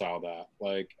reconcile that.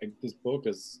 Like this book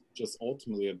is just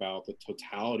ultimately about the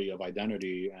totality of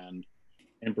identity and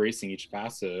embracing each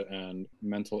facet, and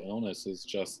mental illness is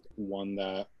just one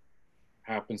that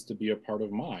happens to be a part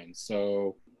of mine.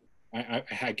 So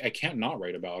I can't not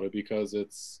write about it because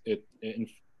it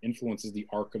influences the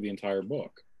arc of the entire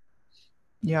book.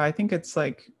 Yeah, I think it's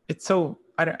like, it's so,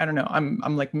 I don't know.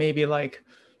 I'm like, maybe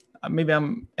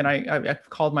I'm, and I've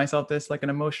called myself this, like an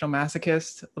emotional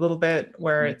masochist a little bit,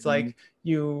 where it's like,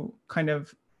 you kind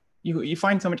of, you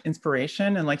find so much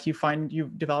inspiration, and like you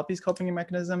develop these coping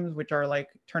mechanisms, which are like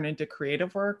turn into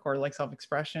creative work or like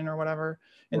self-expression or whatever.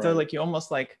 And so like, you almost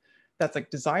like, that's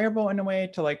like desirable in a way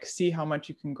to like see how much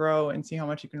you can grow and see how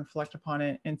much you can reflect upon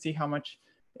it and see how much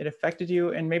it affected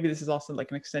you. And maybe this is also like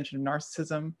an extension of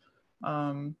narcissism.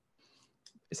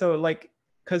 So like,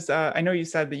 because I know you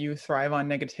said that you thrive on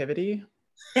negativity.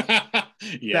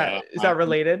 Yeah. Is that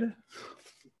related?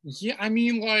 Yeah, I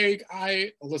mean, like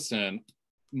listen,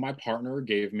 my partner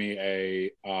gave me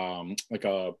a like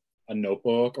a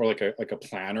notebook or like a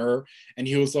planner, and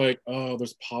he was like, oh,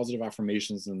 there's positive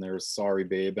affirmations in there, sorry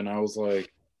babe. And I was like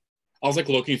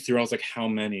looking through, I was like, how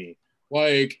many?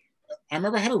 Like I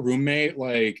remember I had a roommate,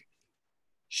 like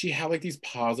she had like these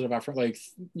positive like,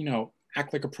 you know,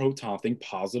 act like a proton, think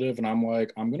positive, and I'm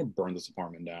like, I'm gonna burn this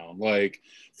apartment down. Like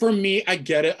for me, I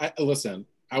get it. Listen,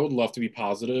 I would love to be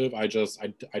positive. I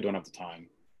don't have the time.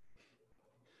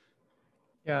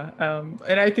 Yeah,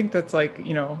 and I think that's like,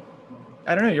 you know,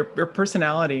 I don't know, your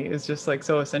personality is just like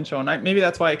so essential, and maybe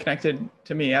that's why it connected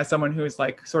to me as someone who is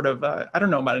like sort of I don't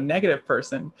know about a negative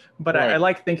person, but I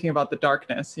like thinking about the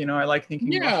darkness. You know, I like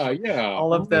thinking about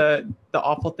all of the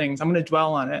awful things. I'm going to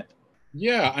dwell on it.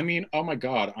 Yeah, I mean, oh my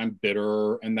God, I'm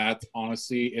bitter, and that's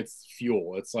honestly, it's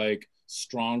fuel. It's like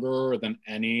stronger than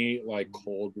any like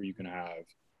cold brew you can have.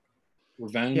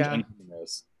 Revenge and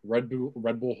happiness. Red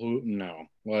Bull, no.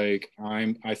 Like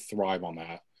I thrive on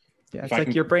that. Yeah, it's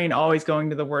like your brain always going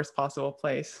to the worst possible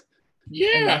place.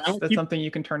 Yeah, and that's something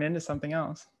you can turn into something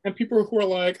else. And people who are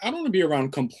like, I don't want to be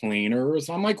around complainers.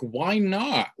 I'm like, why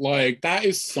not? Like that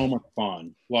is so much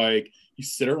fun. Like you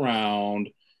sit around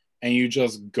and you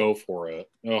just go for it.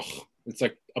 Ugh, it's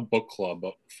like a book club,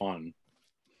 but fun.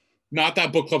 Not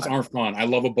that book clubs aren't fun. I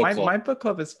love a book club. My book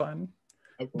club is fun.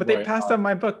 But they passed up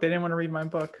my book. They didn't want to read my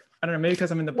book. I don't know, maybe because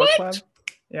I'm in the book club.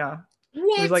 Yeah.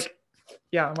 What? It was like,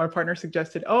 yeah, my partner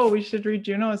suggested, oh, we should read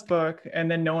Juno's book. And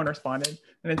then no one responded.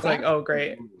 And it's like, oh,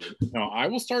 great. No, I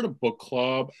will start a book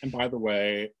club. And by the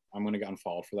way, I'm going to get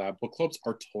unfollowed for that. Book clubs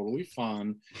are totally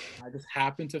fun. I just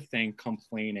happen to think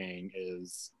complaining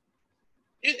is,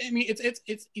 I mean,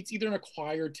 it's either an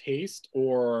acquired taste,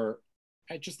 or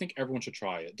I just think everyone should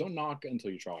try it. Don't knock it until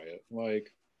you try it.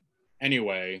 Like,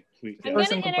 anyway, please. I'm going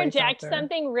to interject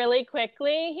something really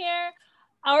quickly here.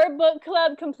 Our book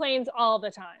club complains all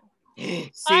the time.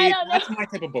 See, that's my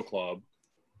type of book club.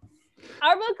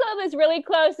 Our book club is really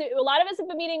close. A lot of us have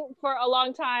been meeting for a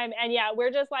long time. And yeah,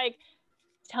 we're just like,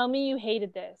 tell me you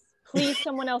hated this. Please,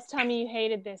 someone else tell me you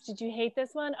hated this. Did you hate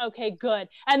this one? Okay, good.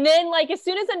 And then like as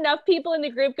soon as enough people in the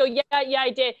group go, yeah, I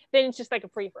did, then it's just like a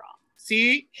free-for-all.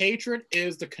 See, hatred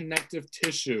is the connective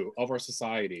tissue of our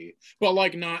society, but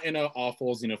like not in an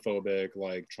awful xenophobic,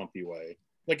 like Trumpy way.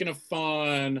 Like in a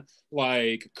fun,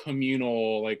 like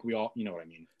communal, like we all, you know what I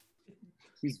mean.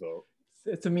 Please vote.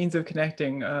 It's a means of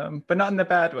connecting, but not in the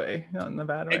bad way. Not in the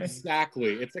bad way.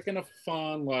 Exactly. It's like in a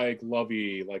fun, like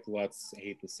lovey, like let's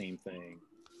hate the same thing.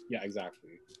 Yeah,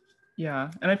 exactly.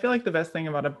 Yeah, and I feel like the best thing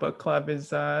about a book club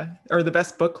is, or the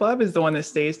best book club is the one that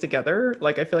stays together.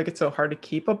 Like I feel like it's so hard to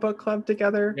keep a book club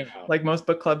together. Yeah. Like most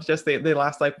book clubs, just they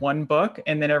last like one book,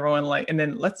 and then everyone like, and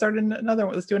then let's start another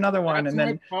one. Let's do another one, That's and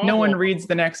then my no one problem. reads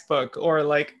the next book, or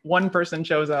like one person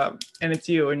shows up and it's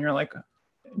you, and you're like,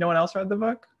 no one else read the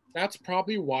book. That's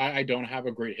probably why I don't have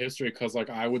a great history, because like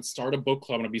I would start a book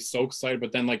club and I'd be so excited,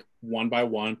 but then like one by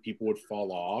one people would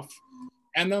fall off.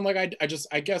 And then like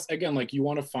I guess again, like you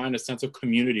want to find a sense of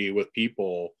community with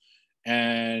people,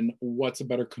 and what's a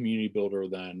better community builder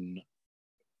than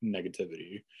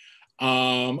negativity?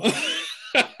 But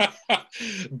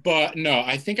no,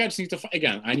 I think I just need to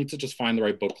I need to just find the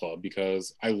right book club,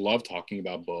 because I love talking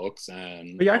about books.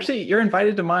 And But you're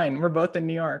invited to mine. We're both in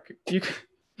New York. yes.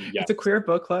 It's a queer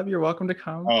book club. You're welcome to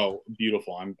come. Oh,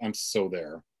 beautiful. I'm so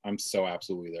there. I'm so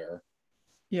absolutely there.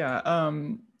 Yeah.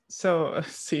 So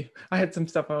see, I had some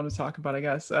stuff I want to talk about, I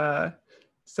guess.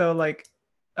 So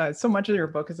much of your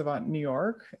book is about New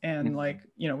York, and like,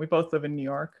 you know, we both live in New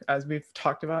York, as we've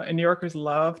talked about, and New Yorkers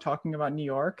love talking about New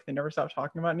York. They never stop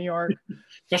talking about New York.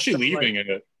 Especially leaving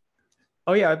it.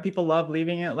 Oh yeah, people love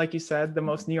leaving it. Like you said, the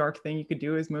most New York thing you could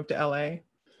do is move to LA.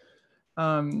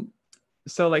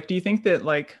 So like, do you think that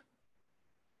like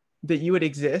that you would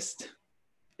exist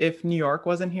if New York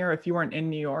wasn't here, if you weren't in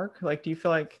New York? Like, do you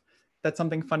feel like that's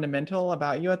something fundamental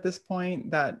about you at this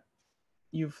point, that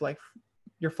you've like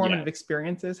your formative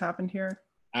experiences happened here?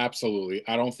 Absolutely.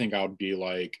 I don't think I would be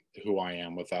like who I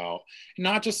am without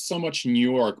not just so much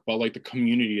New York, but like the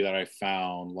community that I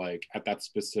found like at that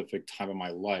specific time of my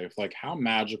life. Like how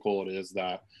magical it is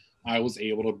that I was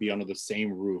able to be under the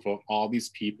same roof of all these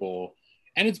people.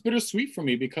 And it's bittersweet for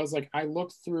me, because like I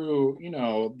look through, you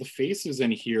know, the faces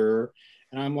in here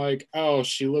and I'm like, oh,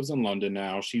 she lives in London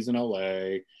now. She's in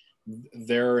LA.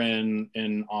 They're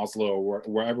in Oslo,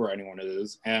 wherever anyone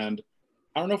is. And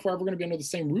I don't know if we're ever going to be under the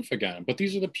same roof again, but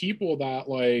these are the people that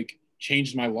like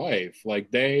changed my life.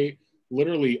 Like they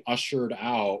literally ushered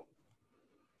out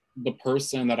the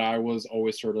person that I was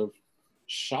always sort of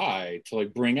shy to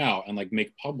like bring out and like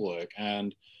make public.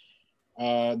 And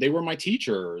they were my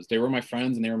teachers. They were my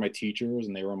friends, and they were my teachers,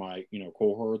 and they were my, you know,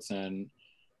 cohorts. And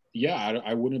yeah,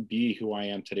 I wouldn't be who I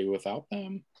am today without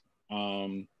them.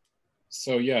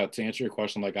 So yeah, to answer your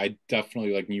question, like I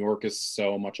definitely, like New York is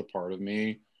so much a part of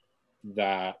me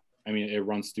that, I mean, it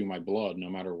runs through my blood no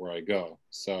matter where I go.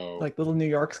 So like little New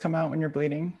Yorks come out when you're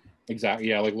bleeding. Exactly.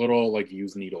 Yeah, like little like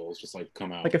used needles just like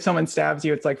come out. Like if someone stabs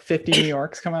you, it's like 50 New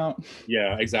Yorks come out.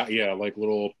 Yeah, exactly. Yeah, like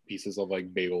little pieces of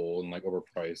like bagel and like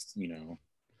overpriced, you know,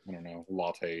 I don't know,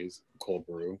 lattes, cold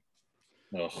brew.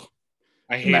 Ugh.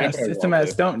 I hate it. It's a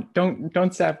mess.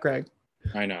 Don't stab Greg.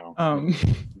 I know.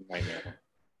 I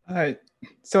know.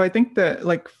 So I think that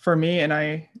like for me, and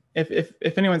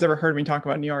if anyone's ever heard me talk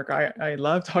about New York, I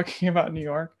love talking about New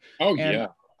York. Oh, and yeah.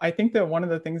 I think that one of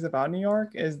the things about New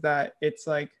York is that it's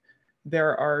like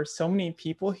there are so many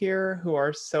people here who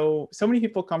are so many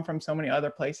people come from so many other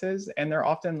places, and they're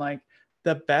often like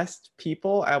the best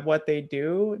people at what they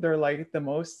do. They're like the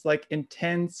most like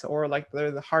intense, or like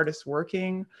they're the hardest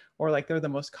working, or like they're the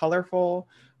most colorful,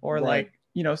 or Right. like,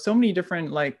 you know, so many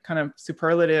different like kind of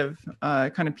superlative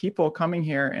kind of people coming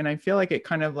here. And I feel like it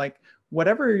kind of like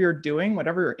whatever you're doing,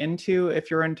 whatever you're into,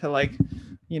 if you're into like,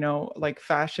 you know, like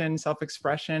fashion,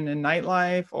 self-expression and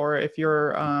nightlife, or if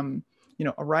you're, you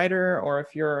know, a writer, or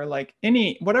if you're like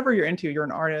whatever you're into, you're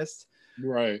an artist,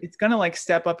 right? It's going to like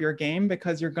step up your game,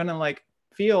 because you're going to like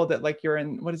feel that like you're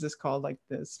in, what is this called? Like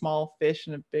the small fish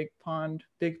in a big pond,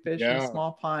 big fish in a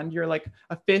small pond. You're like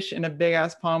a fish in a big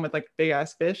ass pond with like big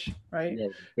ass fish, right?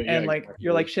 And like, exactly.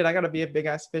 You're like, shit, I got to be a big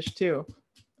ass fish too.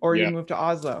 Or you move to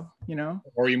Oslo, you know?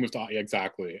 Or you move to,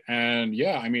 exactly. And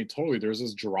yeah, I mean, totally. There's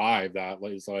this drive that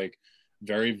is like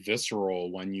very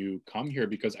visceral when you come here,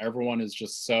 because everyone is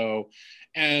just so,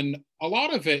 and a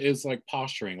lot of it is like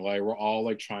posturing. Like we're all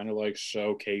like trying to like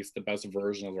showcase the best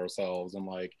version of ourselves, and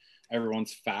like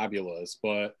everyone's fabulous.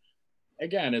 But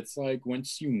again, it's like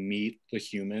once you meet the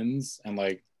humans and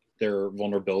like their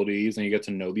vulnerabilities, and you get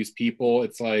to know these people,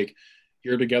 it's like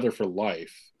you're together for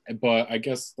life. But I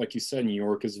guess, like you said, New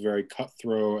York is very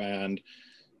cutthroat, and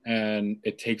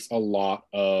it takes a lot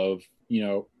of,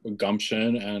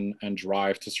 gumption and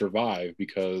drive to survive,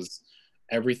 because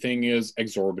everything is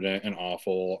exorbitant and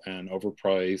awful and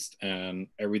overpriced and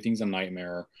everything's a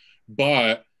nightmare.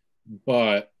 But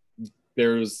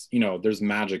there's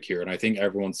magic here, and I think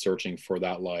everyone's searching for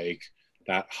that, like,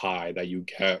 that high that you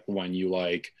get when you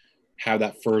like have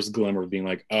that first glimmer of being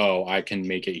like, oh, I can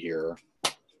make it here.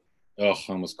 I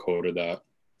almost quoted that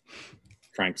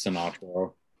Frank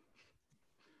Sinatra.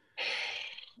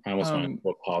 I almost went into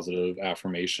a positive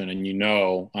affirmation, and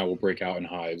I will break out in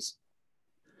hives.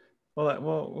 Well,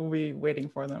 we'll be waiting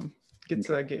for them. Get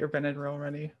your Benadryl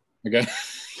ready. Okay.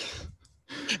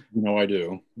 I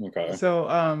do. Okay.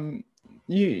 So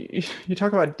you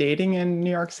talk about dating in New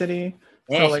York City.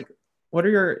 So like, what are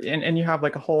your and you have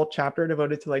like a whole chapter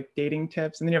devoted to like dating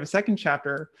tips, and then you have a second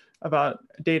chapter about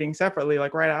dating separately,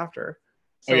 like right after.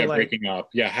 So, like, breaking up.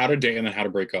 Yeah, how to date and then how to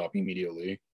break up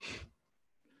immediately.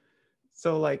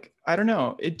 So like, I don't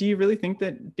know. Do you really think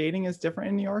that dating is different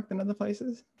in New York than other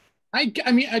places? I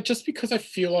mean, just because I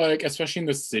feel like, especially in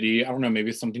the city, I don't know,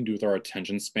 maybe it's something to do with our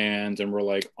attention spans, and we're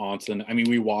like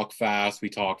we walk fast, we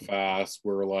talk fast,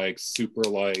 we're like super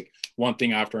like one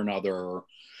thing after another.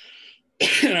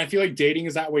 And I feel like dating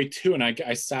is that way too. And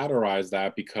I satirize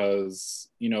that because,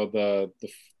 the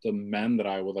men that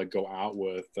I would like go out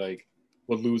with, like,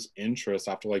 would lose interest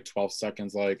after like 12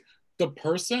 seconds. Like, the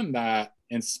person that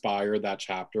inspired that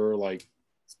chapter, like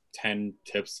 10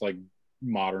 tips, like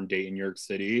modern date in New York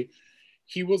City,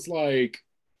 he was like,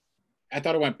 I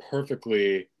thought it went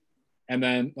perfectly. And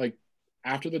then like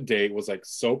after the date was like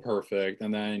so perfect.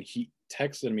 And then he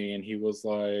texted me and he was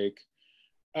like,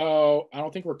 oh, I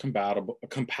don't think we're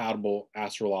compatible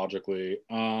astrologically.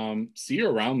 See you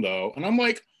around though. And I'm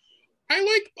like,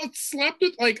 I like slept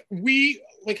with, like, we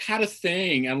like had a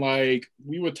thing, and like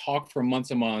we would talk for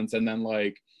months and months, and then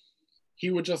like he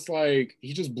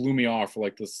just blew me off for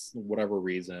like this whatever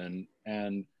reason.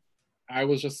 And I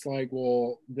was just like,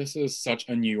 well, this is such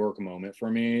a New York moment for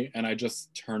me. And I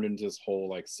just turned into this whole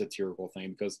like satirical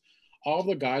thing, because all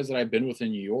the guys that I've been with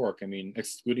in New York, I mean,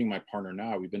 excluding my partner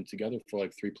now, we've been together for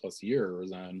like 3+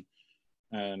 years,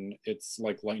 and it's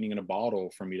like lightning in a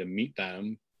bottle for me to meet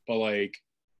them. But like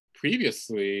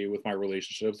previously with my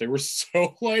relationships, they were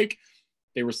so like,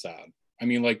 they were sad. I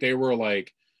mean, like they would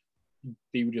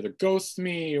either ghost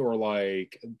me, or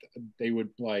like they would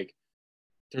like,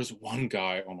 there's one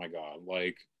guy, oh my God,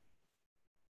 like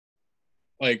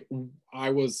I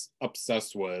was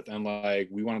obsessed with, and like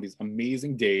we went on these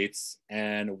amazing dates,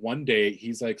 and one day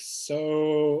he's like,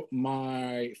 so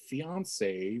my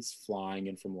fiance's flying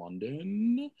in from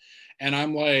London. And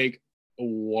I'm like,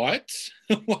 what?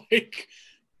 Like,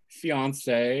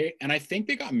 fiance? And I think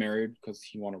they got married because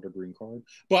he wanted a green card,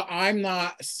 but I'm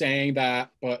not saying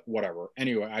that, but whatever.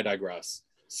 Anyway, I digress.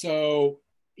 So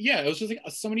yeah, it was just like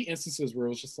so many instances where it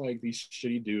was just like these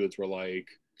shitty dudes were like,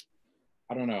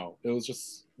 I don't know. It was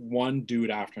just one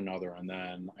dude after another, and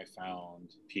then I found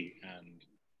Pete, and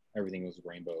everything was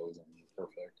rainbows and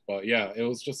perfect. But yeah, it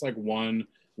was just like one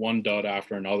dud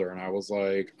after another, and I was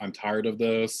like, I'm tired of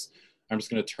this. I'm just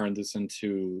gonna turn this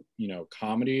into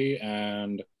comedy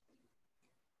and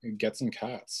get some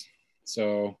cats.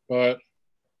 So, but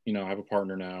I have a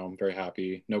partner now. I'm very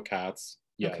happy. No cats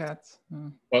yet. No cats.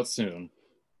 But soon.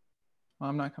 Well,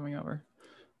 I'm not coming over.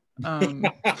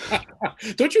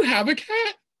 Don't you have a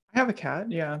cat? I have a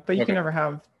cat, yeah, but you can never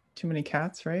have too many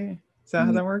cats, right? Is that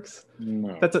how that works?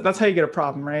 No. That's how you get a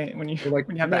problem, right? When you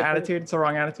have that attitude, it's the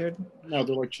wrong attitude. No,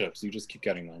 they're like chips. You just keep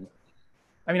getting them.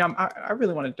 I mean, I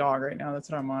really want a dog right now. That's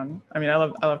what I'm on. I mean, I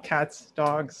love cats,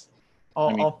 dogs,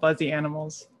 all fuzzy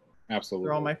animals. Absolutely.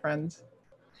 They're all my friends.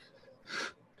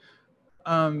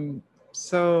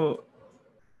 So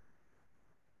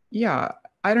yeah,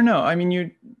 I don't know. I mean,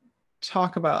 you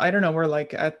talk about, I don't know, we're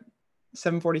like at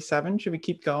 7:47. Should we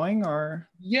keep going, or?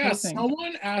 Yeah,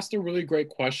 someone asked a really great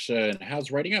question.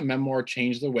 Has writing a memoir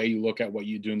changed the way you look at what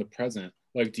you do in the present?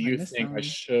 Like, do you think I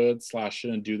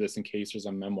shouldn't do this in case there's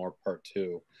a memoir part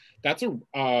 2? That's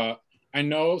I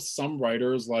know some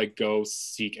writers like go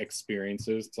seek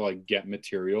experiences to like get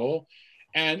material,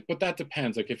 but that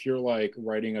depends. Like if you're like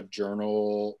writing a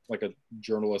journal, like a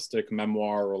journalistic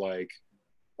memoir, or like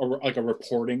a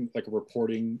reported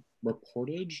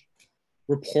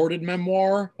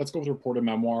memoir. Let's go with reported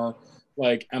memoir.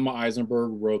 Like Emma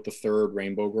Eisenberg wrote The Third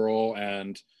Rainbow Girl,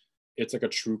 and it's like a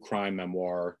true crime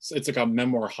memoir. So it's like a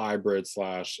memoir hybrid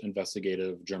 /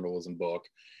 investigative journalism book.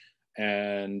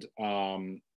 And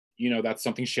that's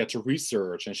something she had to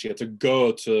research, and she had to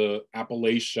go to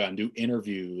Appalachia and do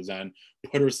interviews and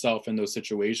put herself in those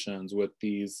situations with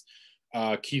these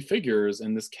key figures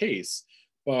in this case.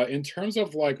 But in terms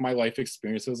of like my life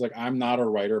experiences, like I'm not a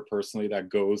writer personally that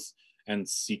goes and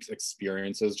seeks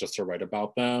experiences just to write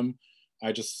about them.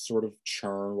 I just sort of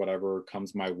churn whatever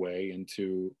comes my way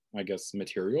into, I guess,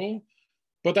 material.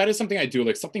 But that is something I do.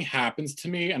 Like something happens to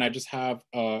me and I just have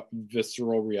a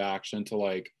visceral reaction to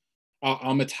like,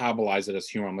 I'll metabolize it as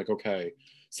humor. I'm like, okay,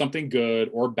 something good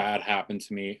or bad happened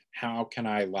to me. How can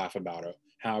I laugh about it?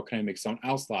 How can I make someone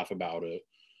else laugh about it?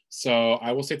 So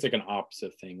I will say it's like an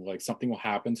opposite thing. Like something will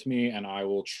happen to me and I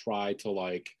will try to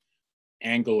like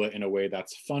angle it in a way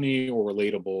that's funny or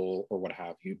relatable or what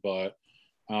have you. But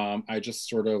I just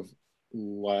sort of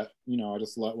I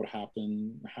just let what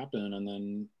happen and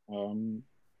then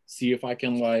see if I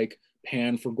can like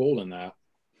pan for gold in that.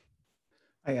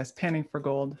 I guess panning for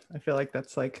gold. I feel like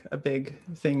that's like a big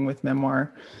thing with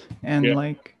memoir. And Yeah.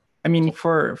 like, I mean,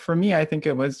 for me, I think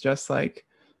it was just like,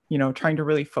 trying to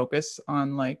really focus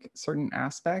on like certain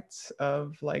aspects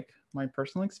of like my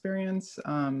personal experience.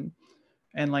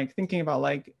 And like thinking about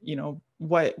like,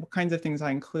 what kinds of things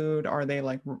I include, are they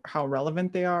like how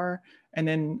relevant they are? And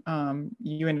then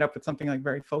you ended up with something like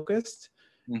very focused.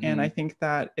 Mm-hmm. And I think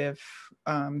that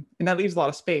and that leaves a lot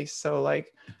of space. So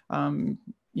like, I'm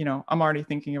already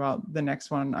thinking about the next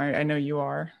one. I know you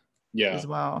are as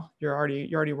well. You're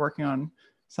already working on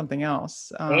something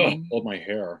else. Hold my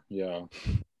hair. Yeah.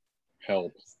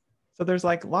 Help. So there's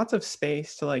like lots of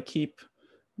space to like keep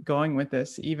going with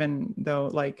this, even though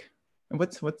like,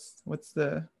 what's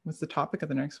the topic of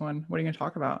the next one? What are you going to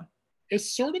talk about?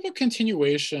 It's sort of a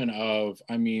continuation of,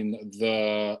 I mean,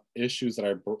 the issues that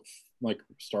I like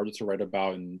started to write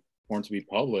about in Born to Be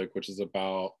Public, which is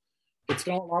about, it's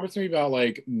going a lot to me about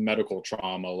like medical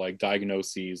trauma, like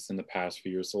diagnoses in the past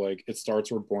few years. So like it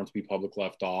starts where Born to Be Public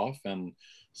left off and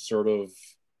sort of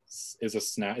is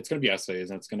it's going to be essays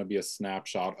and it's going to be a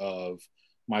snapshot of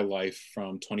my life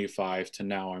from 25 to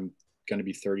now. I'm going to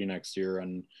be 30 next year.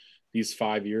 And these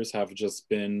 5 years have just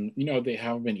been, they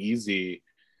haven't been easy.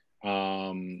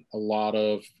 A lot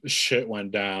of shit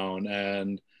went down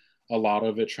and a lot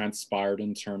of it transpired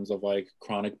in terms of like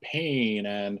chronic pain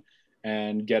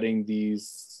and getting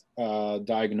these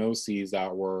diagnoses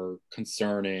that were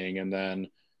concerning. And then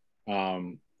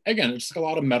again, it's just a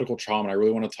lot of medical trauma. And I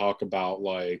really want to talk about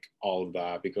like all of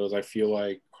that because I feel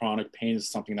like chronic pain is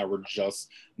something that we're just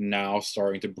now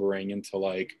starting to bring into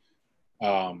like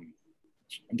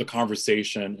the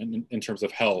conversation in terms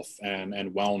of health and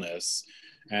wellness.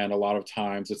 And a lot of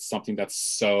times it's something that's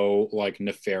so like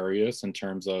nefarious in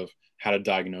terms of how to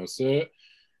diagnose it.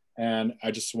 And I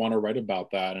just want to write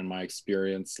about that and my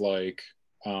experience like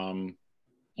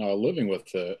living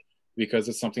with it because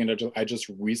it's something that I just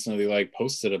recently like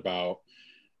posted about.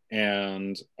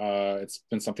 And it's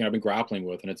been something I've been grappling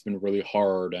with and it's been really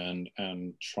hard and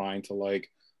trying to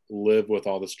like live with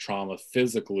all this trauma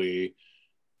physically.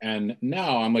 And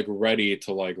now I'm like ready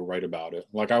to like write about it.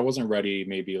 Like I wasn't ready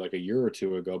maybe like a year or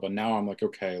two ago, but now I'm like,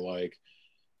 okay, like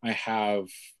I have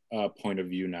a point of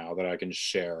view now that I can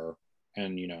share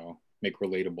and, make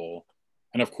relatable.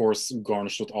 And of course,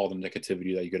 garnished with all the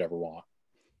negativity that you could ever want.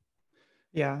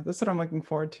 Yeah, that's what I'm looking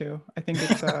forward to. I think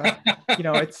it's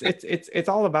it's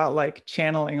all about like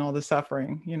channeling all the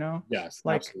suffering, Yes,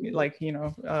 like absolutely. like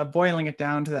boiling it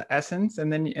down to the essence,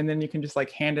 and then you can just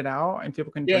like hand it out, and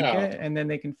people can drink it, and then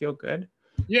they can feel good.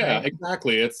 Yeah, right?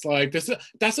 Exactly. It's like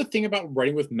that's the thing about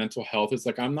writing with mental health. It's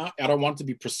like I don't want to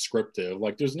be prescriptive.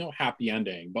 Like there's no happy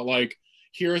ending, but like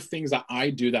here are things that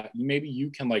I do that maybe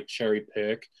you can like cherry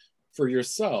pick for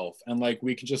yourself, and like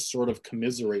we can just sort of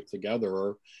commiserate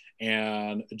together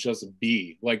and just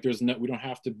be like we don't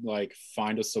have to like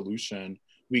find a solution.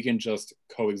 We can just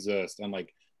coexist and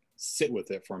like sit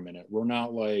with it for a minute. We're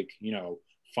not like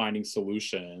finding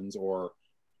solutions or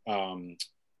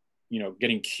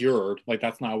getting cured. Like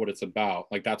that's not what it's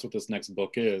about. Like that's what this next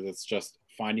book is. It's just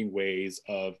finding ways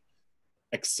of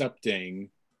accepting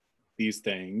these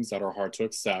things that are hard to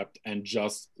accept and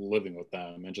just living with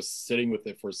them and just sitting with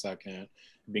it for a second,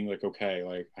 being like, okay,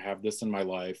 like I have this in my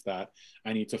life that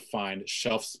I need to find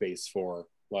shelf space for.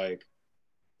 Like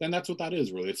then that's what that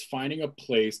is really. It's finding a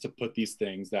place to put these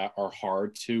things that are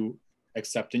hard to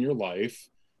accept in your life,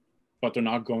 but they're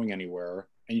not going anywhere.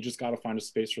 And you just got to find a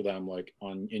space for them, like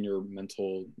in your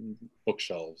mental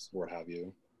bookshelves or what have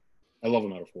you. I love a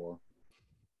metaphor.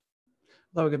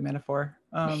 Love a good metaphor.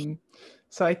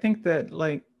 So I think that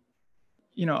like,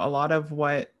 a lot of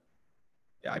what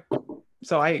I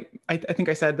think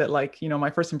I said that like, my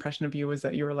first impression of you was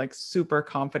that you were like super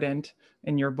confident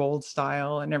in your bold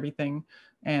style and everything.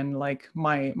 And like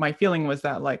my feeling was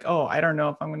that like, oh, I don't know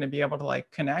if I'm going to be able to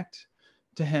like connect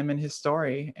to him and his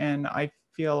story. And I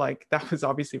feel like that was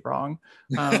obviously wrong.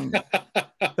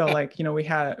 So like, you know, we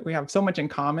have so much in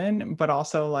common, but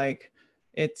also like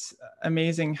it's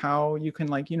amazing how you can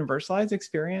like universalize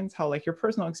experience, how like your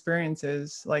personal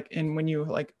experiences, like, and when you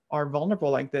like are vulnerable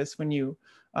like this, when you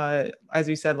as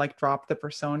you said, like drop the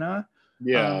persona,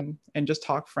 Yeah. and just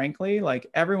talk frankly, like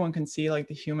everyone can see like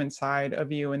the human side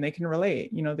of you and they can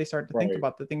relate. You know, they start to think Right.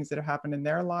 about the things that have happened in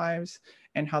their lives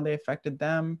and how they affected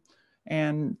them.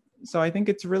 And so I think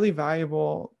it's really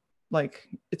valuable, like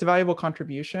it's a valuable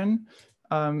contribution,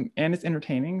 and it's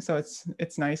entertaining. So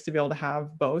it's nice to be able to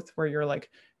have both, where you're like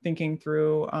thinking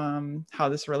through how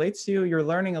this relates to you, you're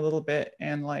learning a little bit,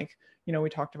 and like, you know, we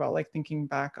talked about like thinking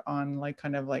back on like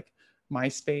kind of like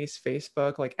MySpace,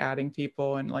 Facebook, like adding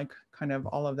people and like kind of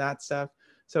all of that stuff.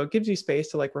 So it gives you space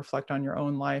to like reflect on your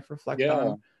own life, reflect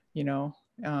on, you know,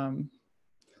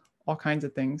 all kinds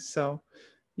of things. So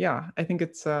yeah, I think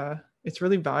it's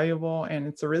really valuable and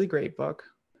it's a really great book.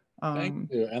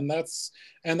 Thank you. And that's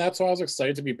why I was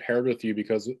excited to be paired with you,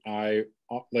 because I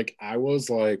was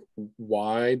like,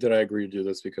 why did I agree to do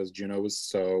this? Because Juno was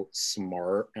so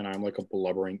smart and I'm like a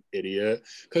blubbering idiot.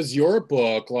 Because your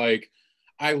book, like,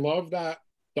 I love that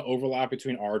the overlap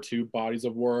between our two bodies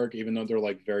of work, even though they're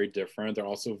like very different, they're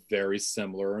also very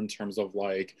similar in terms of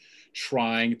like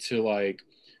trying to like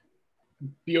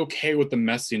be okay with the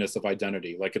messiness of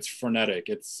identity. Like, it's frenetic,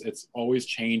 it's always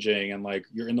changing, and like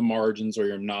you're in the margins or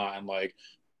you're not, and like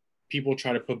people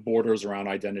try to put borders around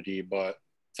identity, but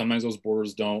sometimes those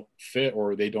borders don't fit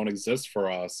or they don't exist for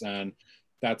us. And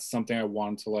that's something I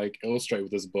wanted to like illustrate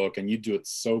with this book, and you do it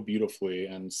so beautifully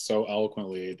and so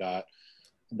eloquently that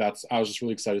I was just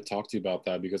really excited to talk to you about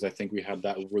that, because I think we had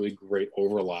that really great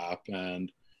overlap.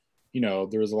 And you know,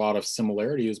 there's a lot of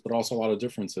similarities, but also a lot of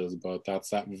differences. But that's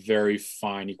that very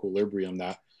fine equilibrium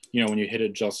that, you know, when you hit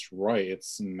it just right,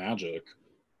 it's magic.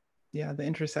 Yeah, the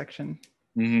intersection.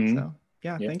 Mm-hmm. So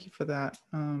yeah, thank you for that.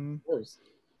 Of course.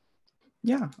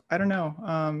 Yeah, I don't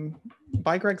know.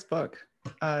 Buy Greg's book.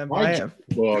 Buy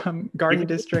it book from Garden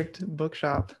District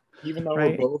Bookshop. Even though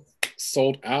right? we're both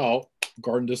sold out,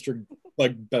 Garden District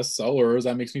like bestsellers,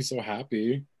 that makes me so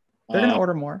happy. They're gonna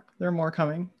order more. There are more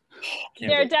coming.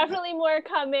 There are definitely more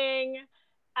coming.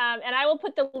 And I will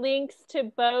put the links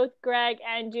to both Greg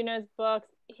and Juno's books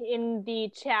in the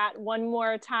chat one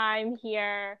more time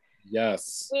here.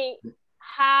 Yes. We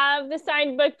have the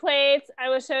signed book plates. I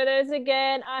will show those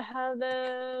again. I have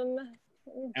them.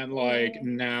 And like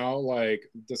now, like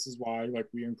this is why like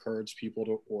we encourage people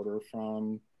to order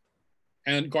from,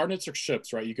 and Garden District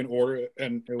ships, right? You can order it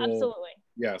and it will. Absolutely.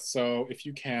 Yeah. So if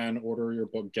you can order your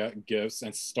book, get gifts,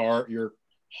 and start your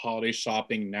holiday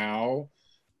shopping now,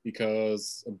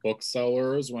 because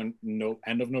booksellers, when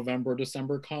end of November,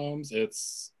 December comes,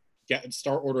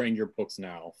 start ordering your books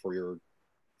now for your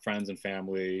friends and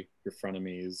family, your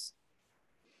frenemies.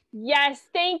 Yes,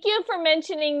 thank you for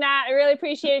mentioning that. I really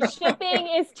appreciate it. Shipping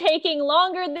is taking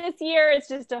longer this year. It's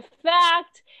just a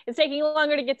fact. It's taking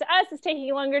longer to get to us. It's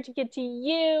taking longer to get to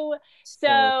you.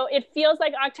 So it feels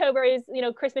like October is, you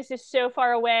know, Christmas is so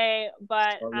far away,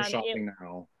 but start your shopping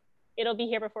now. It'll be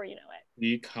here before you know it.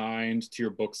 Be kind to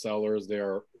your booksellers. They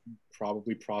are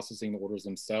probably processing the orders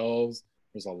themselves.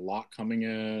 There's a lot coming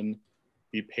in.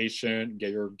 Be patient.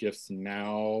 Get your gifts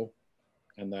now.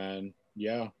 And then,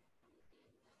 yeah,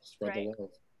 spread the love.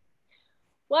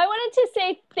 Well, I wanted to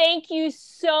say thank you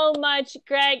so much,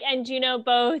 Greg and Juno,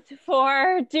 both,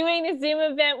 for doing the Zoom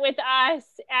event with us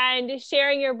and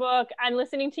sharing your book. And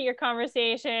listening to your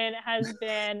conversation has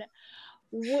been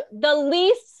the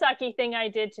least sucky thing I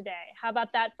did today. How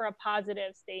about that for a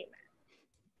positive statement?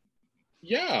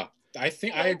 Yeah, I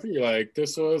think I agree. Like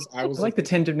I like the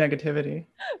tinge of negativity.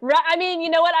 Right. I mean, you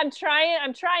know what? I'm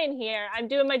trying here. I'm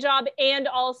doing my job and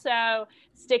also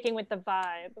sticking with the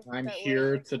vibe. I'm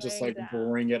here to just like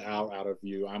bring it out of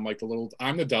you. I'm like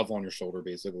I'm the devil on your shoulder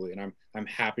basically, and I'm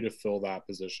happy to fill that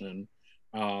position.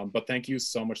 But thank you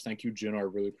so much. Thank you, Juno. I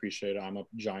really appreciate it. I'm a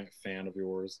giant fan of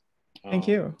yours. Thank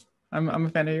you. I'm a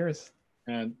fan of yours.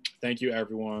 And thank you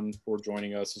everyone for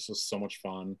joining us. This was so much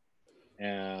fun.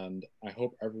 And I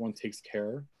hope everyone takes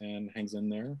care and hangs in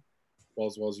there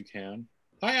as well as you can.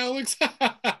 Hi, Alex.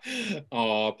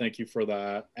 Oh, thank you for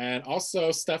that. And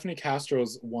also, Stephanie Castro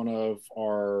is one of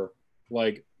our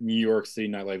like New York City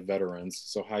nightlife veterans.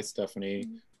 So hi, Stephanie.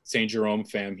 St. Jerome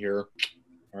fam here.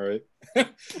 All right.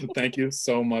 Thank you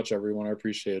so much, everyone. I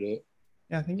appreciate it.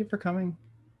 Yeah, thank you for coming.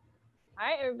 All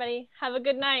right, everybody. Have a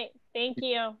good night. Thank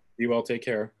you. Be well. Take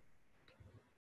care.